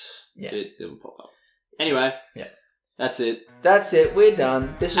use, it'll pop up. Anyway, that's it. We're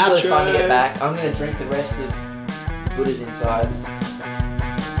done. This was really fun to get back. I'm going to drink the rest of Buddha's insides.